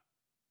never know.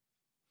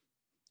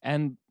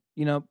 And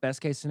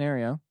best case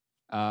scenario,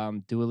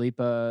 Dua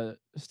Lipa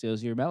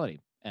steals your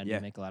melody and you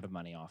make a lot of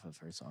money off of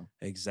her song.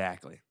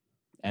 Exactly.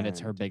 And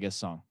it's her biggest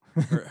song.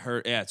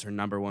 It's her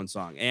number one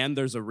song. And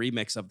there's a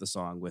remix of the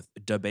song with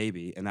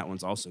DaBaby, and that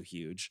one's also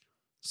huge.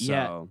 So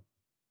yeah,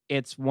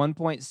 it's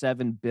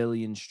 1.7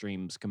 billion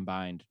streams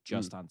combined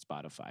just on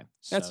Spotify.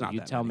 So that's not you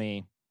that tell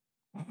many.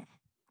 me.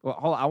 Well,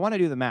 hold on, I want to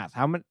do the math.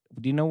 How much?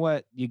 Do you know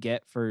what you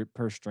get per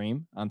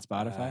stream on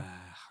Spotify?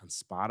 On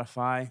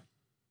Spotify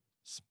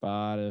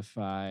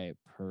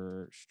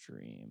per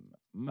stream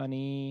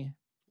money.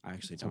 I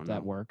actually don't know.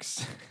 That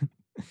works.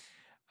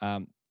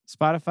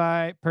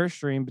 Spotify per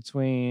stream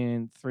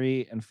between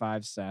 3 and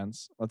 5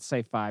 cents. Let's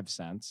say 5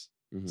 cents.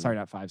 Sorry,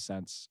 not 5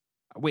 cents.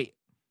 Wait,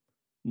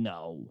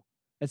 no.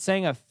 It's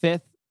saying a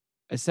fifth.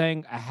 It's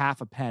saying a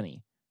half a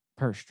penny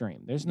per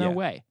stream. There's no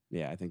way.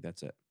 Yeah, I think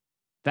that's it.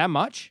 That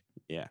much?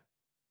 Yeah.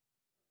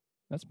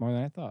 That's more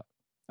than I thought.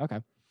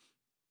 Okay.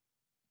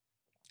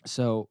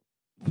 So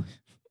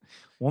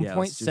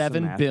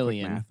 1.7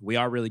 billion. Math. We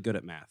are really good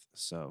at math,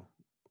 so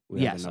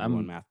we have the number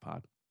one math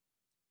pod.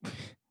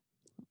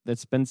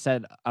 That's been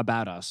said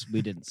about us.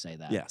 We didn't say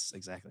that. Yes,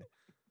 exactly.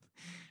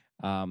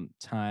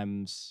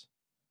 Times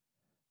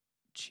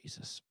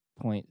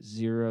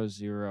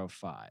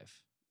 0.005.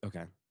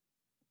 Okay.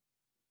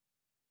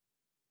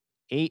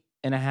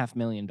 $8.5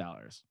 million.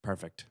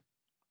 Perfect.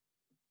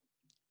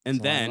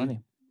 And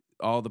then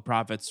all the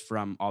profits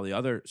from all the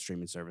other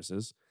streaming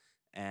services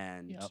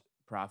and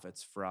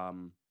profits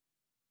from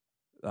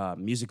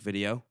music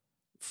video,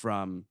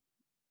 from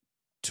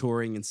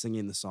touring and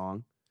singing the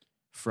song,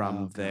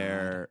 from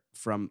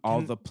from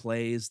all the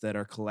plays that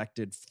are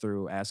collected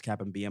through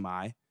ASCAP and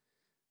BMI.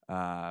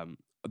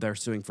 They're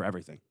suing for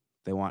everything.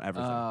 They want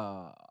everything.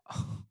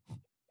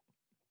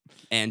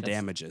 And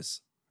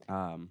damages.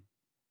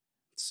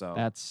 So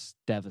that's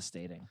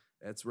devastating.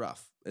 It's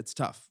rough. It's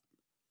tough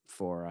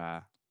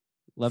for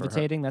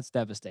levitating. That's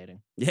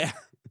devastating. Yeah.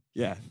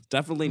 Yeah.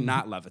 Definitely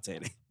not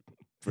levitating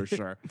for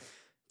sure.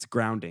 It's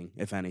grounding,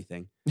 if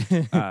anything.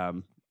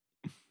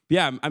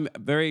 Yeah, I'm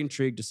very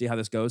intrigued to see how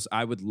this goes.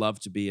 I would love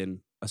to be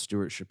in a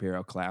Stuart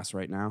Shapiro class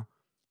right now.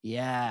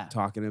 Yeah.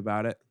 Talking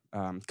about it.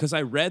 Because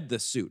I read the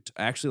suit.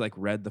 I actually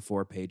read the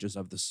 4 pages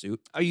of the suit.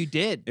 Oh, you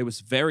did? It was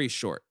very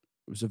short.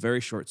 It was a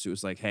very short suit. It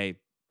was like, hey,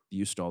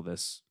 you stole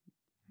this.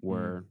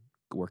 We're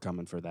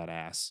coming for that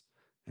ass,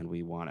 and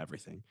we want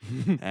everything.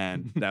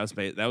 And that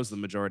was the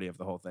majority of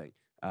the whole thing.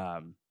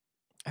 I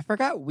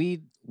forgot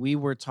we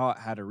were taught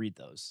how to read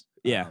those.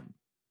 Yeah.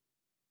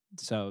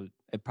 So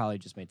it probably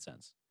just made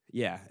sense.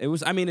 Yeah, it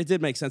was. I mean, it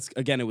did make sense.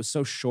 Again, it was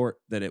so short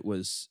that it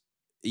was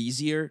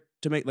easier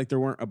to make. Like there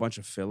weren't a bunch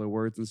of filler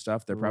words and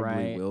stuff. There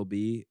probably Right. will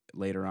be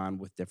later on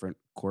with different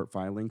court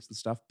filings and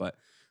stuff, but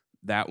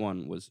that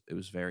one was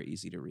very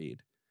easy to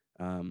read.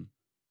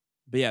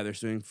 But yeah, they're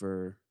suing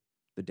for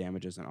the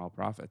damages and all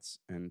profits,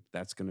 and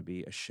that's going to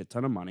be a shit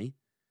ton of money.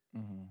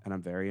 Mm-hmm. And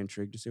I'm very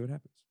intrigued to see what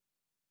happens.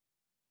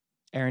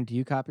 Aaron, do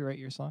you copyright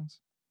your songs?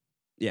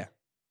 Yeah.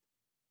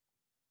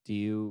 Do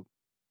you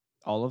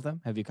all of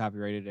them? Have you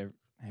copyrighted?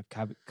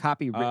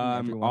 Copywritten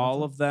every one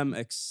all of of them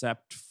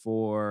except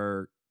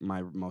for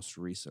my most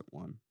recent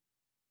one.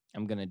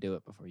 I'm gonna do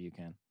it before you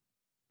can,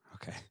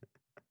 Okay.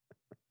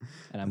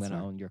 and I'm That's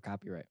gonna fair. own your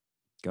copyright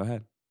Go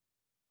ahead.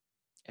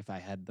 if I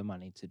had the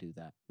money to do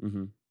that,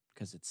 Mm-hmm.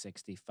 because it's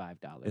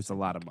 $65. It's a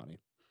lot of money,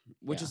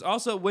 which Yeah. is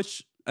also,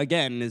 which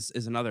again is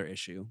another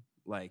issue.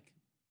 Like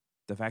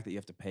the fact that you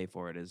have to pay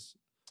for it is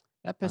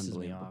That pisses me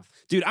unbelievable. off.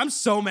 Dude, I'm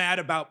so mad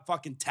about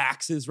fucking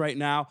taxes right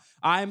now.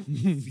 I'm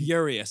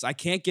furious. I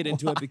can't get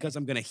into it because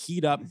I'm gonna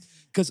heat up.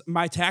 Because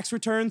my tax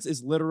returns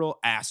is literal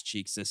ass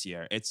cheeks this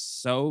year. It's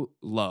so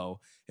low.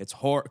 It's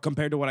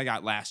compared to what I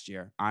got last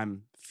year.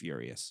 I'm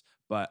furious.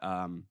 But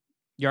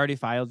You already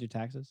filed your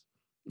taxes?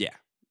 yeah.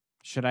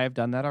 Should I have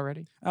done that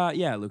already?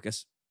 Yeah,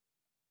 Lucas.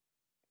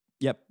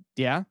 Yep.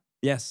 Yeah.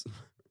 Yes.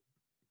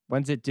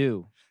 When's it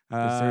due? Is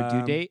there a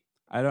due date?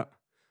 I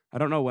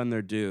don't know when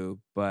they're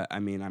due, but I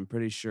mean, I'm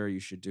pretty sure you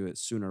should do it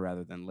sooner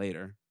rather than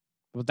later.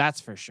 Well,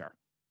 that's for sure.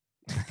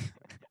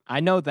 I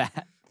know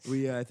that.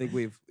 I think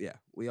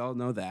we all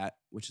know that,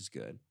 which is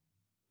good.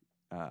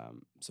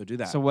 So do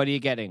that. So what are you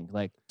getting?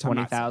 Like I'm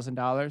not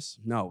 $20,000?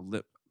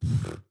 No,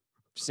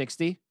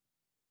 60?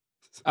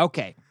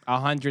 Okay,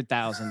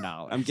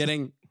 $100,000. I'm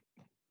getting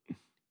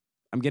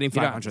You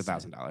don't have to say.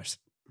 $500,000.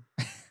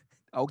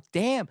 Oh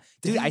damn,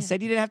 dude! I Damn.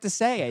 said you didn't have to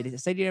say. I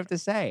said you didn't have to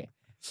say.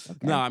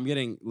 Okay. No, I'm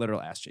getting literal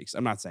ass cheeks.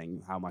 I'm not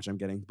saying how much I'm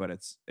getting, but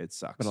it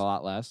sucks. But a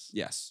lot less.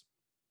 Yes.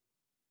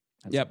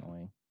 That's Yep.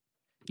 annoying.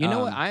 You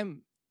know what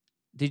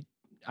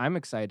I'm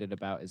excited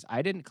about is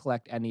I didn't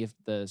collect any of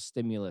the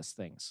stimulus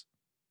things,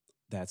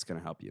 That's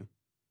gonna help you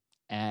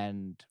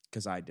and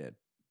because I did.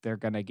 they're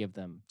gonna give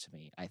them to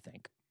me. I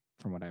think,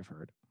 from what I've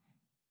heard.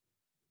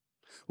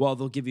 Well,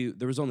 they'll give you.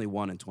 There was only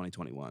one in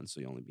 2021, so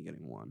you'll only be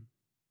getting one.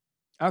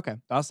 Okay,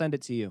 I'll send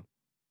it to you.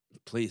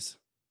 Please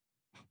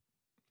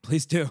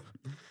do.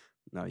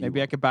 No, you Maybe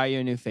I won't. could buy you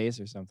a new face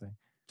or something.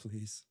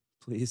 Please.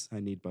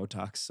 I need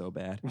Botox so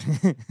bad.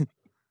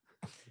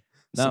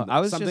 No, I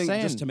was just something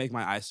saying. just to make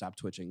my eyes stop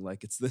twitching.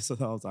 Like it's this the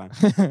whole time.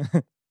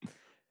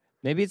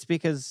 Maybe it's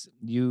because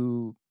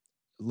you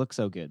look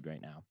so good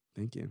right now.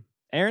 Thank you.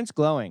 Aaron's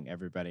glowing,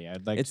 everybody.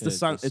 I'd like It's to the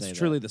sun. just It's say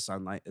truly the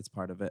sunlight. It's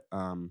part of it.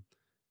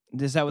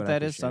 Is that what but I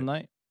that is? appreciate it.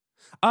 Sunlight?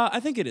 I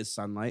think it is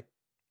sunlight.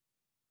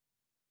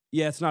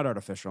 Yeah, it's not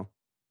artificial.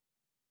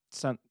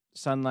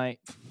 Sunlight.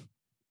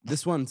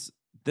 This one's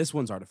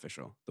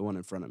artificial. The one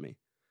in front of me.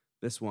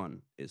 This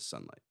one is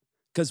sunlight.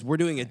 Because we're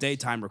doing a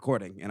daytime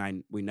recording,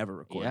 and we never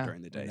record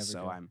during the day.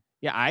 So do.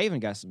 Yeah, I even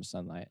got some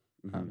sunlight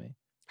on me. In my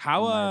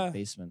How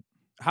basement.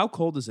 how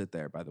cold is it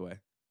there, by the way?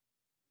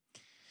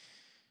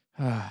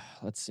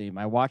 Let's see.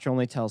 My watch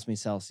only tells me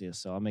Celsius,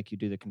 so I'll make you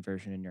do the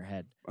conversion in your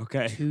head.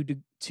 Okay.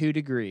 2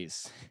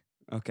 degrees.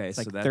 Okay, It's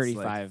so like that's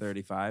 35. like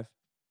 35.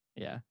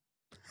 Yeah.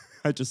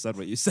 I just said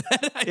what you said.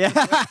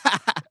 Yeah.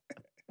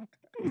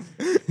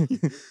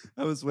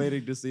 I was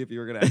waiting to see if you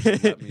were gonna actually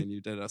let me, and you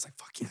did. I was like,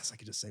 "Fuck yes, I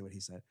could just say what he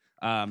said."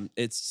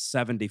 It's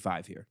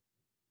 75 here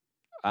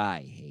I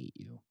hate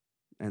you.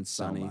 and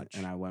So sunny, much.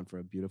 and I went for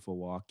a beautiful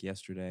walk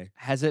yesterday.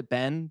 Has it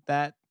been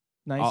that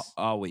nice?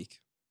 All week.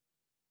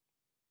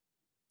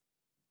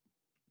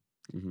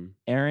 Mm-hmm.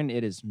 Aaron,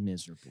 it is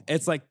miserable.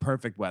 It's like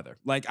perfect weather.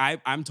 Like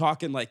I'm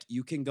talking like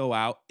you can go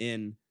out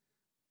in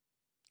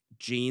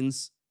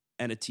jeans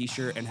and a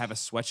t-shirt and have a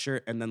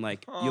sweatshirt, and then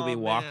like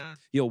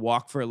you'll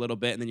walk for a little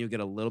bit, and then you'll get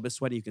a little bit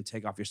sweaty. You can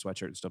take off your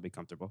sweatshirt and still be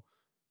comfortable.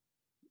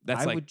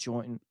 That's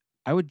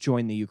I would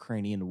join the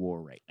Ukrainian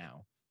war right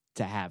now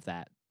to have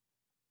that.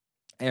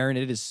 Aaron,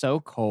 it is so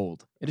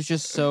cold. It is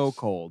just so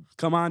cold.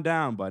 Come on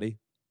down, buddy.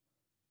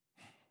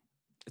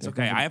 It's They're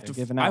okay. giving- I have they're to.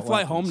 giving I out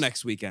fly home weapons.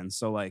 next weekend,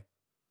 so like,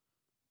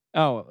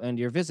 Oh, and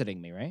you're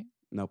visiting me, right?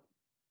 nope.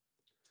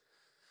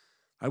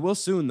 I will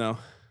soon though.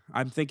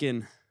 I'm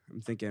thinking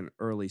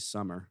early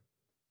summer.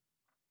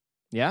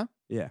 Yeah?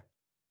 Yeah.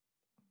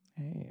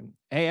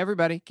 Hey,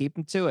 everybody, keep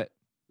him to it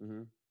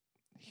Mm-hmm.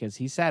 because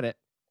he said it.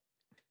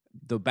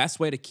 The best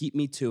way to keep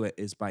me to it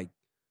is by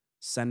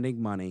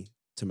sending money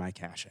to my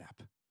Cash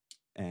App,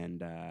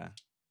 and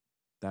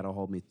that'll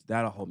hold me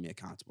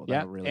accountable. Yeah.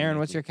 That'll really Aaron,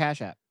 make what's me- your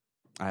Cash App?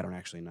 I don't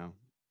actually know.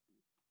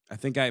 I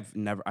think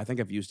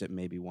I've used it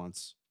maybe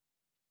once.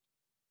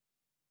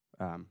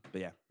 But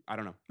yeah, I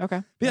don't know. Okay.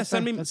 But yeah, That's fair.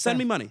 send me That's fair.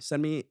 money.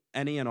 Send me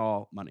any and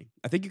all money.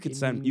 I think you could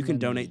Give me you can money.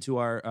 donate to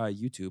our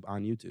YouTube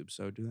on YouTube.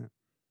 So do that.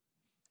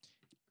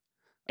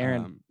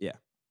 Aaron, yeah,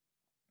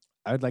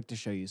 I would like to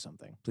show you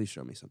something. please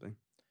show me something.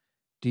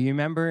 Do you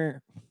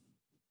remember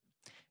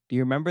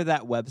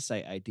that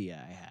website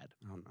idea I had?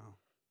 Oh no.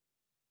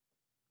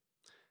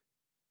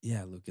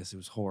 Yeah, Lucas, it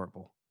was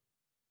horrible.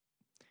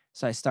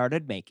 So I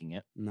started making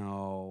it.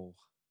 No.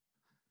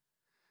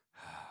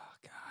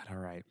 All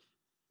right.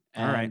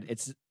 And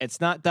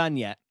it's not done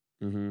yet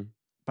Mm-hmm.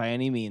 by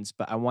any means,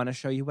 but I want to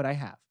show you what I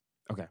have.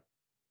 Okay.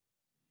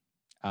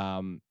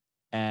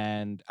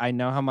 And I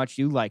know how much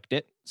you liked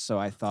it, so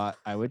I thought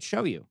I would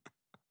show you.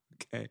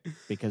 Okay.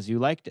 Because you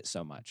liked it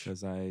so much.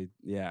 Because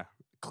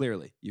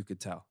clearly you could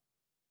tell.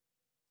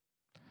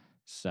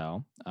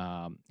 So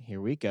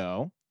here we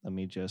go. Let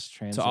me just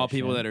transition. To all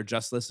people that are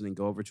just listening,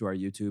 go over to our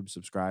YouTube,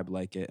 subscribe,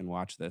 like it, and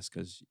watch this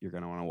because you're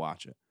going to want to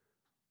watch it.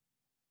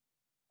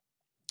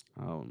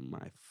 Oh,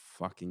 my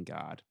fucking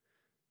God.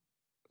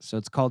 So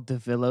it's called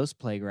DeVillo's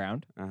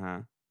Playground.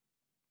 Uh-huh.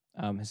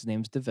 His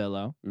name's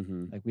DeVillo.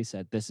 Mm-hmm. Like we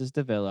said, this is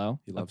DeVillo.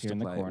 He loves up here to in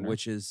the play, corner.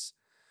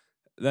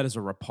 that is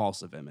a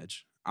repulsive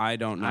image. I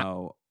don't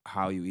know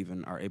how you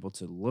even are able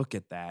to look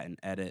at that and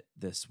edit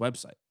this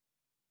website.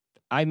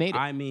 I made it.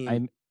 I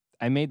mean,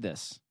 I made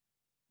this.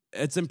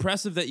 It's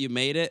impressive that you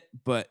made it,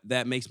 but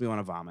that makes me want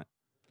to vomit.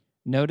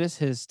 Notice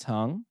his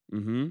tongue.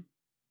 Mm-hmm.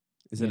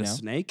 Is it a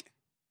snake?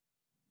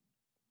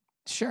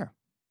 Sure.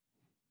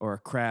 Or a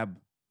crab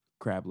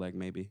leg,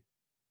 maybe.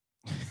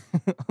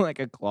 Like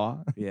a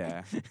claw?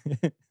 Yeah.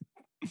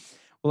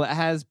 Well, it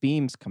has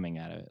beams coming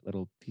out of it,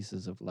 little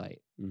pieces of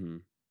light. Mm-hmm.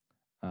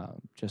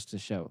 Just to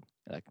show,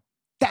 like,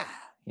 "Gah!"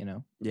 You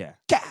know? Yeah.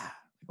 "Gah!"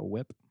 Like a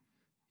whip.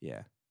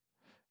 Yeah.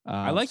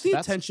 I like so the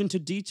attention to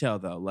detail,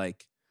 though.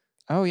 Like,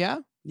 oh, yeah?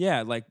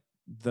 Yeah, like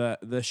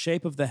the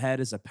shape of the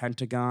head is a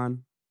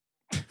pentagon.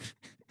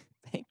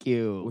 Thank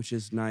you. Which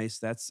is nice.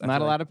 That's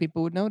not a lot of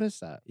people would notice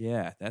that.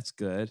 Yeah, that's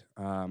good.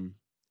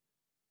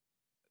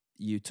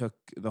 You took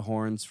the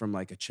horns from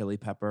like a chili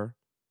pepper.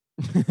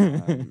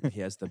 He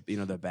has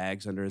the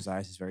bags under his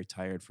eyes. He's very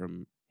tired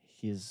from.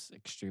 He's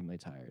extremely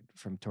tired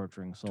from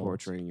torturing souls.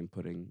 Torturing and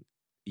putting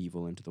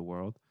evil into the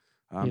world.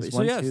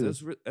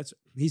 That's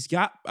he's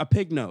got a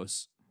pig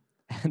nose.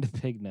 And a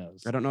pig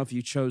nose. I don't know if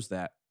you chose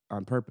that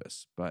on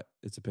purpose, but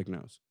it's a pig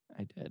nose.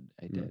 I did.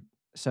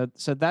 So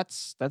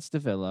that's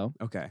DeVillo.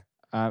 Okay.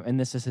 And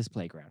this is his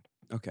playground.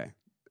 Okay.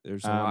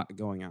 There's a lot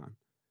going on.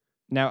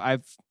 Now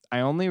I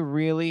only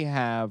really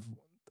have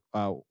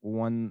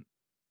one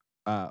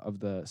of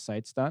the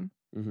sites done.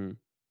 Mm-hmm.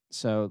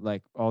 So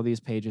like all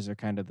these pages are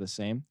kind of the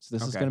same. So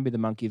this is going to be the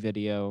monkey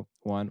video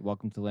one.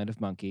 Welcome to the Land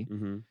of Monkey.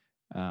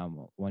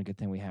 Mm-hmm. One good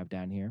thing we have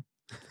down here.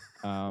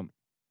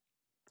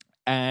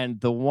 And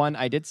the one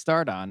I did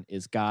start on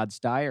is God's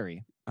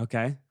Diary.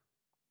 Okay.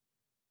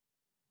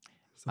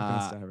 So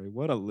God's Diary.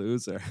 What a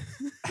loser.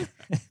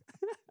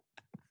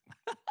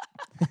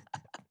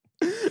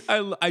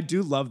 I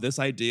do love this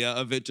idea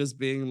of it just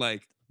being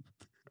like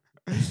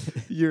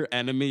your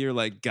enemy. You're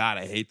like, God,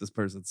 I hate this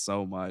person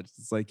so much.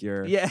 It's like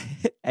you're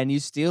and you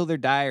steal their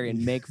diary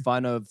and make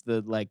fun of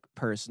the like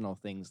personal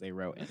things they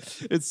wrote in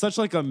it. It's such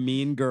like a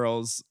Mean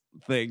Girls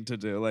thing to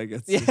do. Like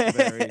it's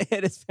very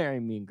it is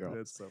very Mean Girls.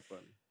 It's so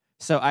funny.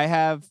 So I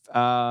have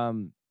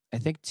I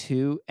think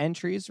 2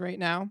 entries right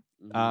now.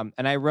 Mm-hmm.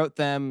 And I wrote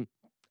them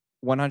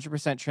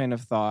 100% train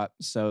of thought,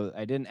 so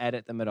I didn't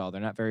edit them at all. They're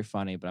not very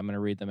funny, but I'm going to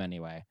read them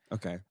anyway.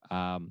 Okay.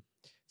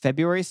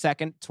 February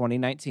 2nd,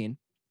 2019.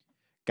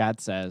 God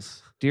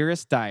says,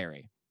 "Dearest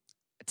diary,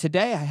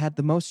 today I had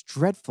the most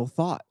dreadful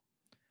thought.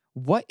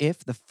 What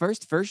if the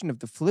first version of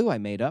the flu I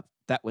made up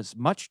that was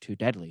much too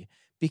deadly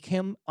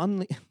becomes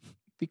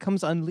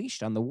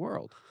unleashed on the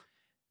world?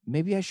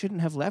 Maybe I shouldn't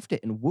have left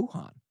it in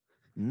Wuhan.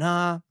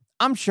 Nah,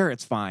 I'm sure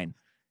it's fine.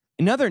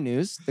 In other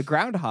news, the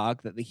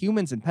groundhog that the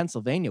humans in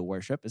Pennsylvania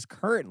worship is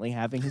currently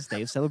having his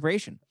day of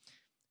celebration.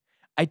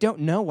 I don't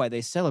know why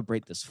they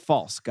celebrate this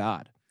false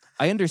god.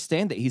 I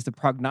understand that he's the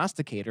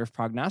prognosticator of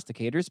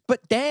prognosticators,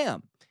 but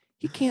damn,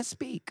 he can't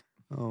speak."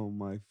 Oh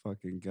my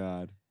fucking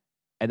God.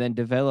 And then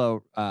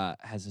DeVillo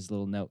has his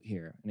little note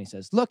here, and he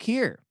says, "Look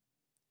here."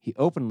 He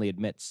openly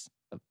admits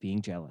of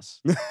being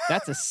jealous.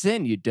 That's a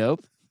sin, you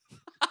dope.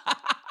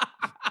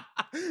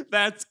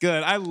 That's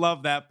good. I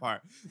love that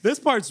part. This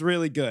part's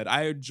really good.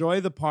 I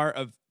enjoy the part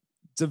of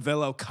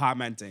DeVillo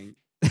commenting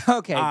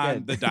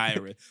on the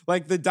diary.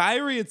 Like the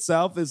diary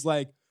itself is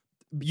like,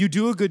 you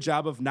do a good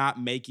job of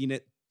not making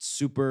it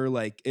super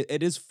like,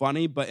 it is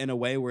funny, but in a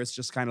way where it's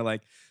just kind of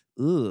like,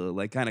 ugh,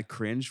 like kind of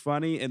cringe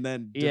funny. And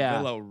then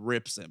DeVillo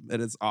rips him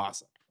and it's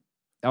awesome.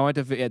 I want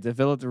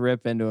DeVillo to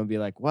rip into him and be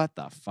like, "What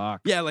the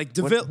fuck?" Yeah, like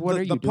DeVillo, what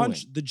are you doing?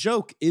 The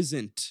joke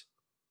isn't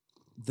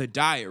the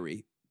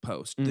diary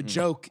post. Mm-hmm. The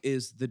joke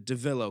is the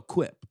DeVillo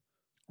quip.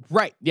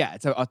 Right. Yeah.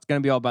 It's going to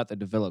be all about the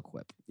DeVillo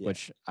quip,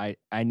 which I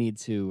need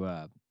to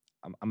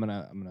I'm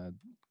gonna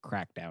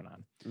crack down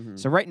on. Mm-hmm.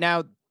 So right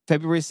now,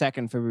 February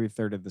 2nd, February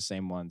 3rd are the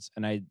same ones,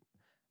 and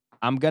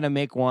I'm gonna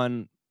make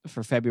one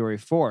for February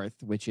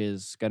 4th, which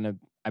is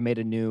I made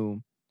a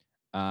new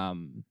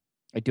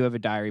I do have a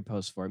diary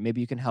post for it.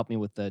 Maybe you can help me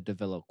with the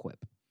DeVillo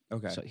quip.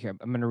 Okay. So here,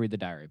 I'm going to read the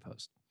diary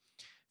post.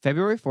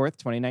 February 4th,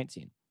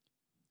 2019.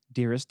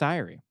 Dearest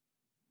diary,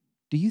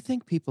 do you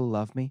think people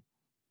love me?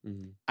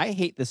 Mm-hmm. I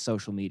hate this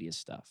social media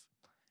stuff.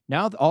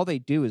 Now all they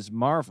do is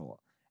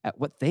marvel at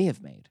what they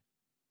have made.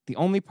 The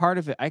only part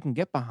of it I can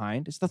get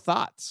behind is the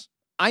thoughts.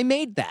 I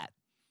made that.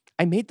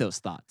 I made those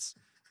thoughts.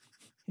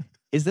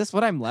 Is this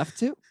what I'm left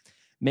to?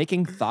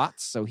 Making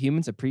thoughts so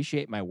humans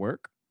appreciate my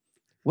work.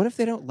 What if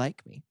they don't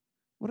like me?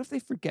 What if they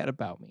forget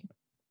about me?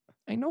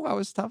 I know I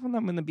was tough on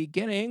them in the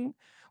beginning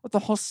with the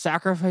whole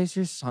sacrifice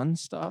your son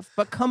stuff,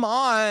 but come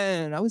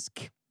on. I was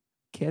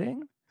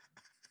kidding.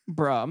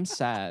 Bruh, I'm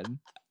sad.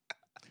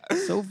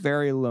 So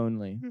very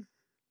lonely.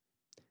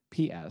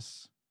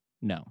 P.S.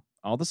 No,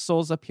 all the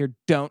souls up here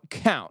don't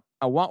count.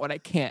 I want what I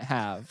can't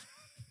have.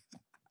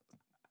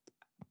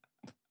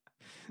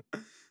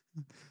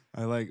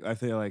 I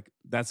feel like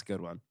that's a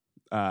good one.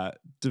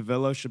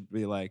 DeVillo should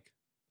be like,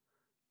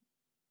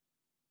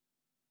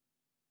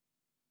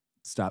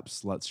 stop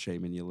slut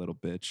shaming, you little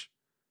bitch.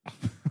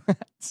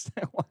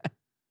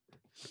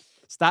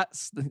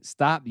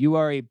 Stop. You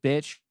are a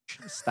bitch.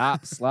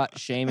 Stop slut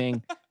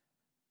shaming.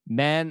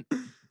 Man.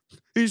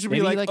 He should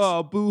be like,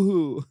 oh,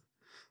 boo-hoo.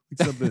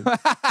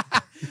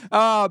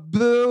 Oh,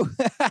 boo.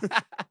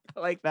 I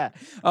like that.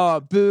 Oh,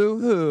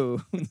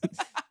 boo-hoo.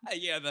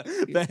 Yeah,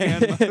 the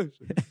hand motion.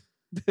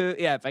 Boo.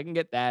 Yeah, if I can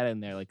get that in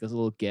there, like this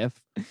little gif.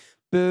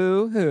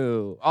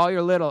 Boo-hoo. All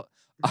your little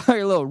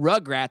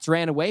rugrats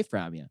ran away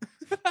from you.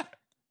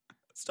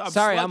 Stop.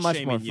 Sorry, I'm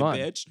much more fun.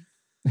 You bitch.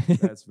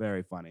 That's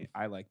very funny.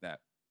 I like that.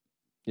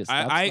 Yeah,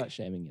 stop slut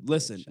shaming you.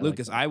 Listen, bitch.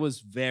 Lucas, I was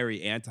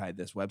very anti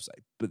this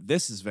website, but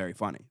this is very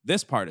funny.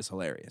 This part is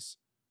hilarious.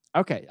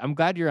 Okay, I'm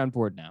glad you're on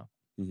board now.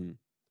 Mm-hmm.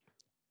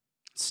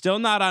 Still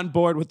not on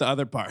board with the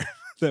other part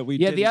that we.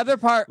 Yeah, the other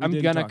part I'm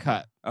gonna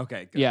cut. About.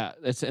 Okay. Good. Yeah,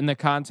 it's in the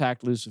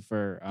Contact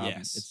Lucifer.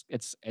 Yes.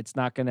 It's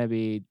not gonna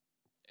be.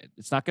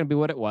 It's not gonna be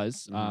what it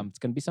was. Mm-hmm. It's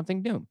gonna be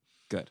something new.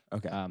 Good.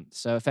 Okay.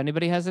 So if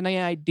anybody has any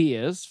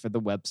ideas for the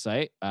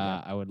website,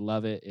 I would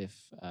love it if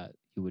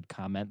you would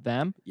comment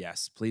them.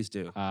 Yes, please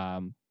do.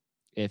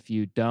 If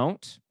you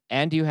don't,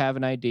 and you have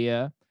an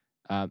idea,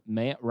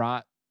 may it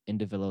rot in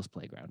DeVillo's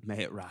playground.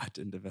 May it rot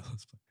in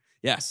DeVillo's playground.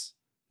 Yes.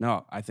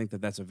 No, I think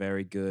that that's a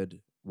very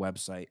good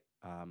website.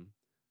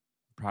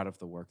 Proud of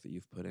the work that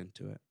you've put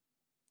into it.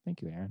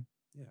 Thank you, Aaron.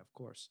 Yeah, of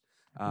course.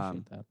 I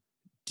appreciate that.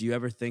 Do you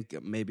ever think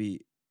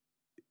maybe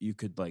you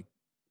could like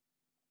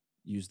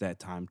use that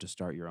time to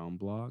start your own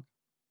blog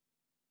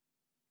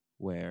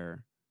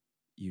where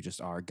you just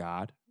are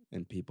God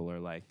and people are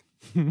like,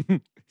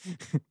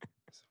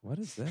 what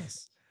is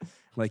this?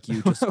 Like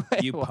you just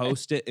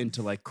post it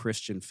into like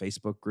Christian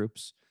Facebook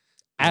groups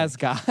as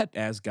God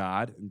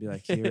and be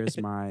like, here's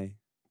my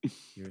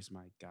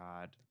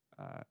God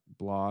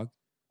blog.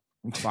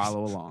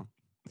 Follow along.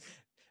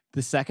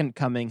 The second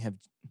coming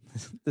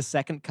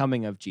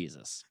of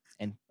Jesus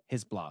and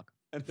his blog.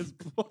 And his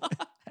blog.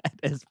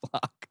 His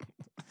blog.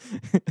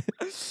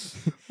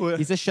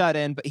 He's a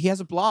shut-in, but he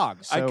has a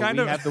blog, so we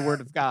have the word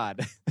of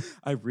God.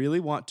 I really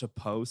want to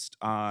post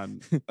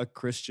on a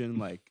Christian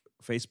like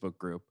Facebook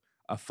group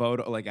a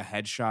photo, like a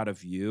headshot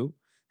of you,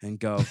 and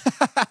go,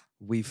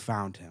 "We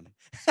found him."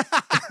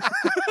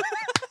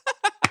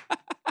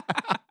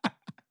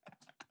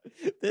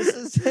 This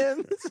is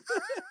him. This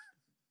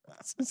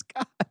is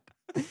God.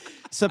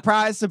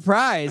 Surprise,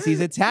 surprise! He's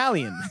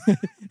Italian.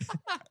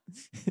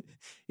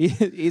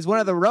 He's one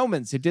of the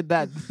Romans who did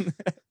that.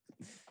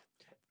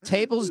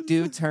 Tables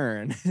do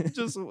turn.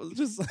 just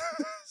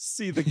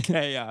see the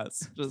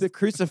chaos. The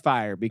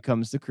crucifier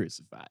becomes the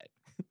crucified.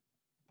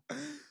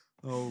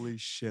 Holy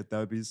shit, that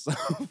would be so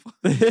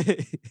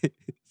funny.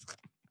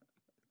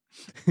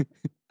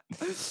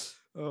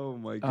 Oh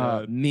my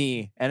God.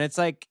 Me. And it's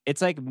like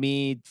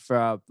me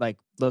from like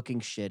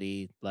looking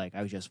shitty. Like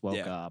I just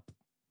woke up.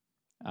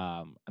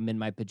 I'm in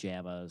my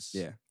pajamas.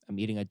 Yeah. I'm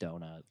eating a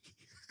donut.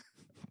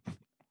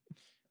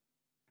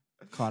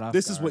 Caught off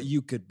This guard. is what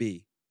you could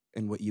be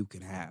and what you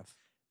can have.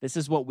 This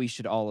is what we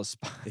should all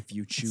aspire. If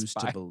you choose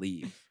to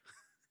believe.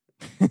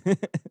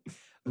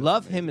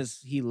 Love him as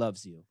he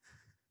loves you.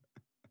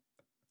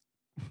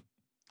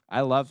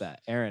 I love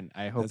that. Aaron,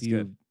 I hope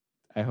you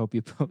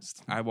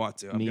post. I want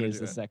to. Me as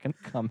the second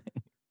coming.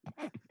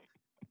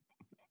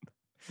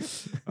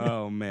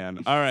 Oh, man.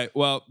 All right.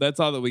 Well, that's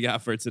all that we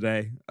got for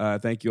today.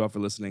 Thank you all for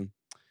listening.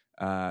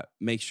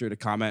 Make sure to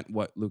comment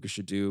what Lucas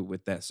should do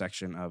with that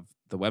section of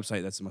the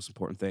website. That's the most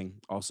important thing.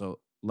 Also,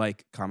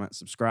 like, comment,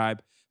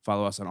 subscribe,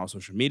 follow us on all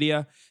social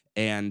media.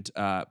 And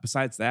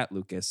besides that,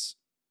 Lucas,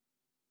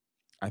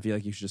 I feel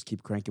like you should just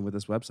keep cranking with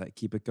this website.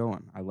 Keep it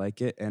going. I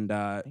like it. And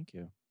thank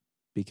you.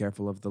 Be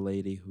careful of the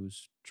lady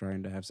who's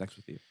trying to have sex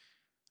with you.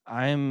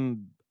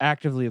 I'm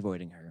actively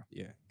avoiding her.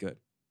 Yeah, good.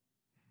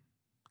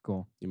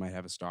 Cool. You might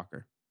have a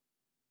stalker.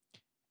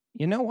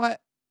 You know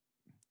what?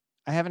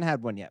 I haven't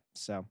had one yet,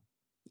 so.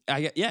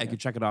 You can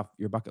check it off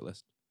your bucket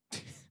list.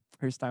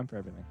 First time for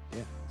everything.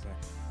 Yeah,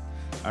 exactly.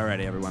 All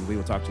righty, everyone. We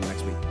will talk to you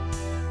next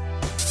week.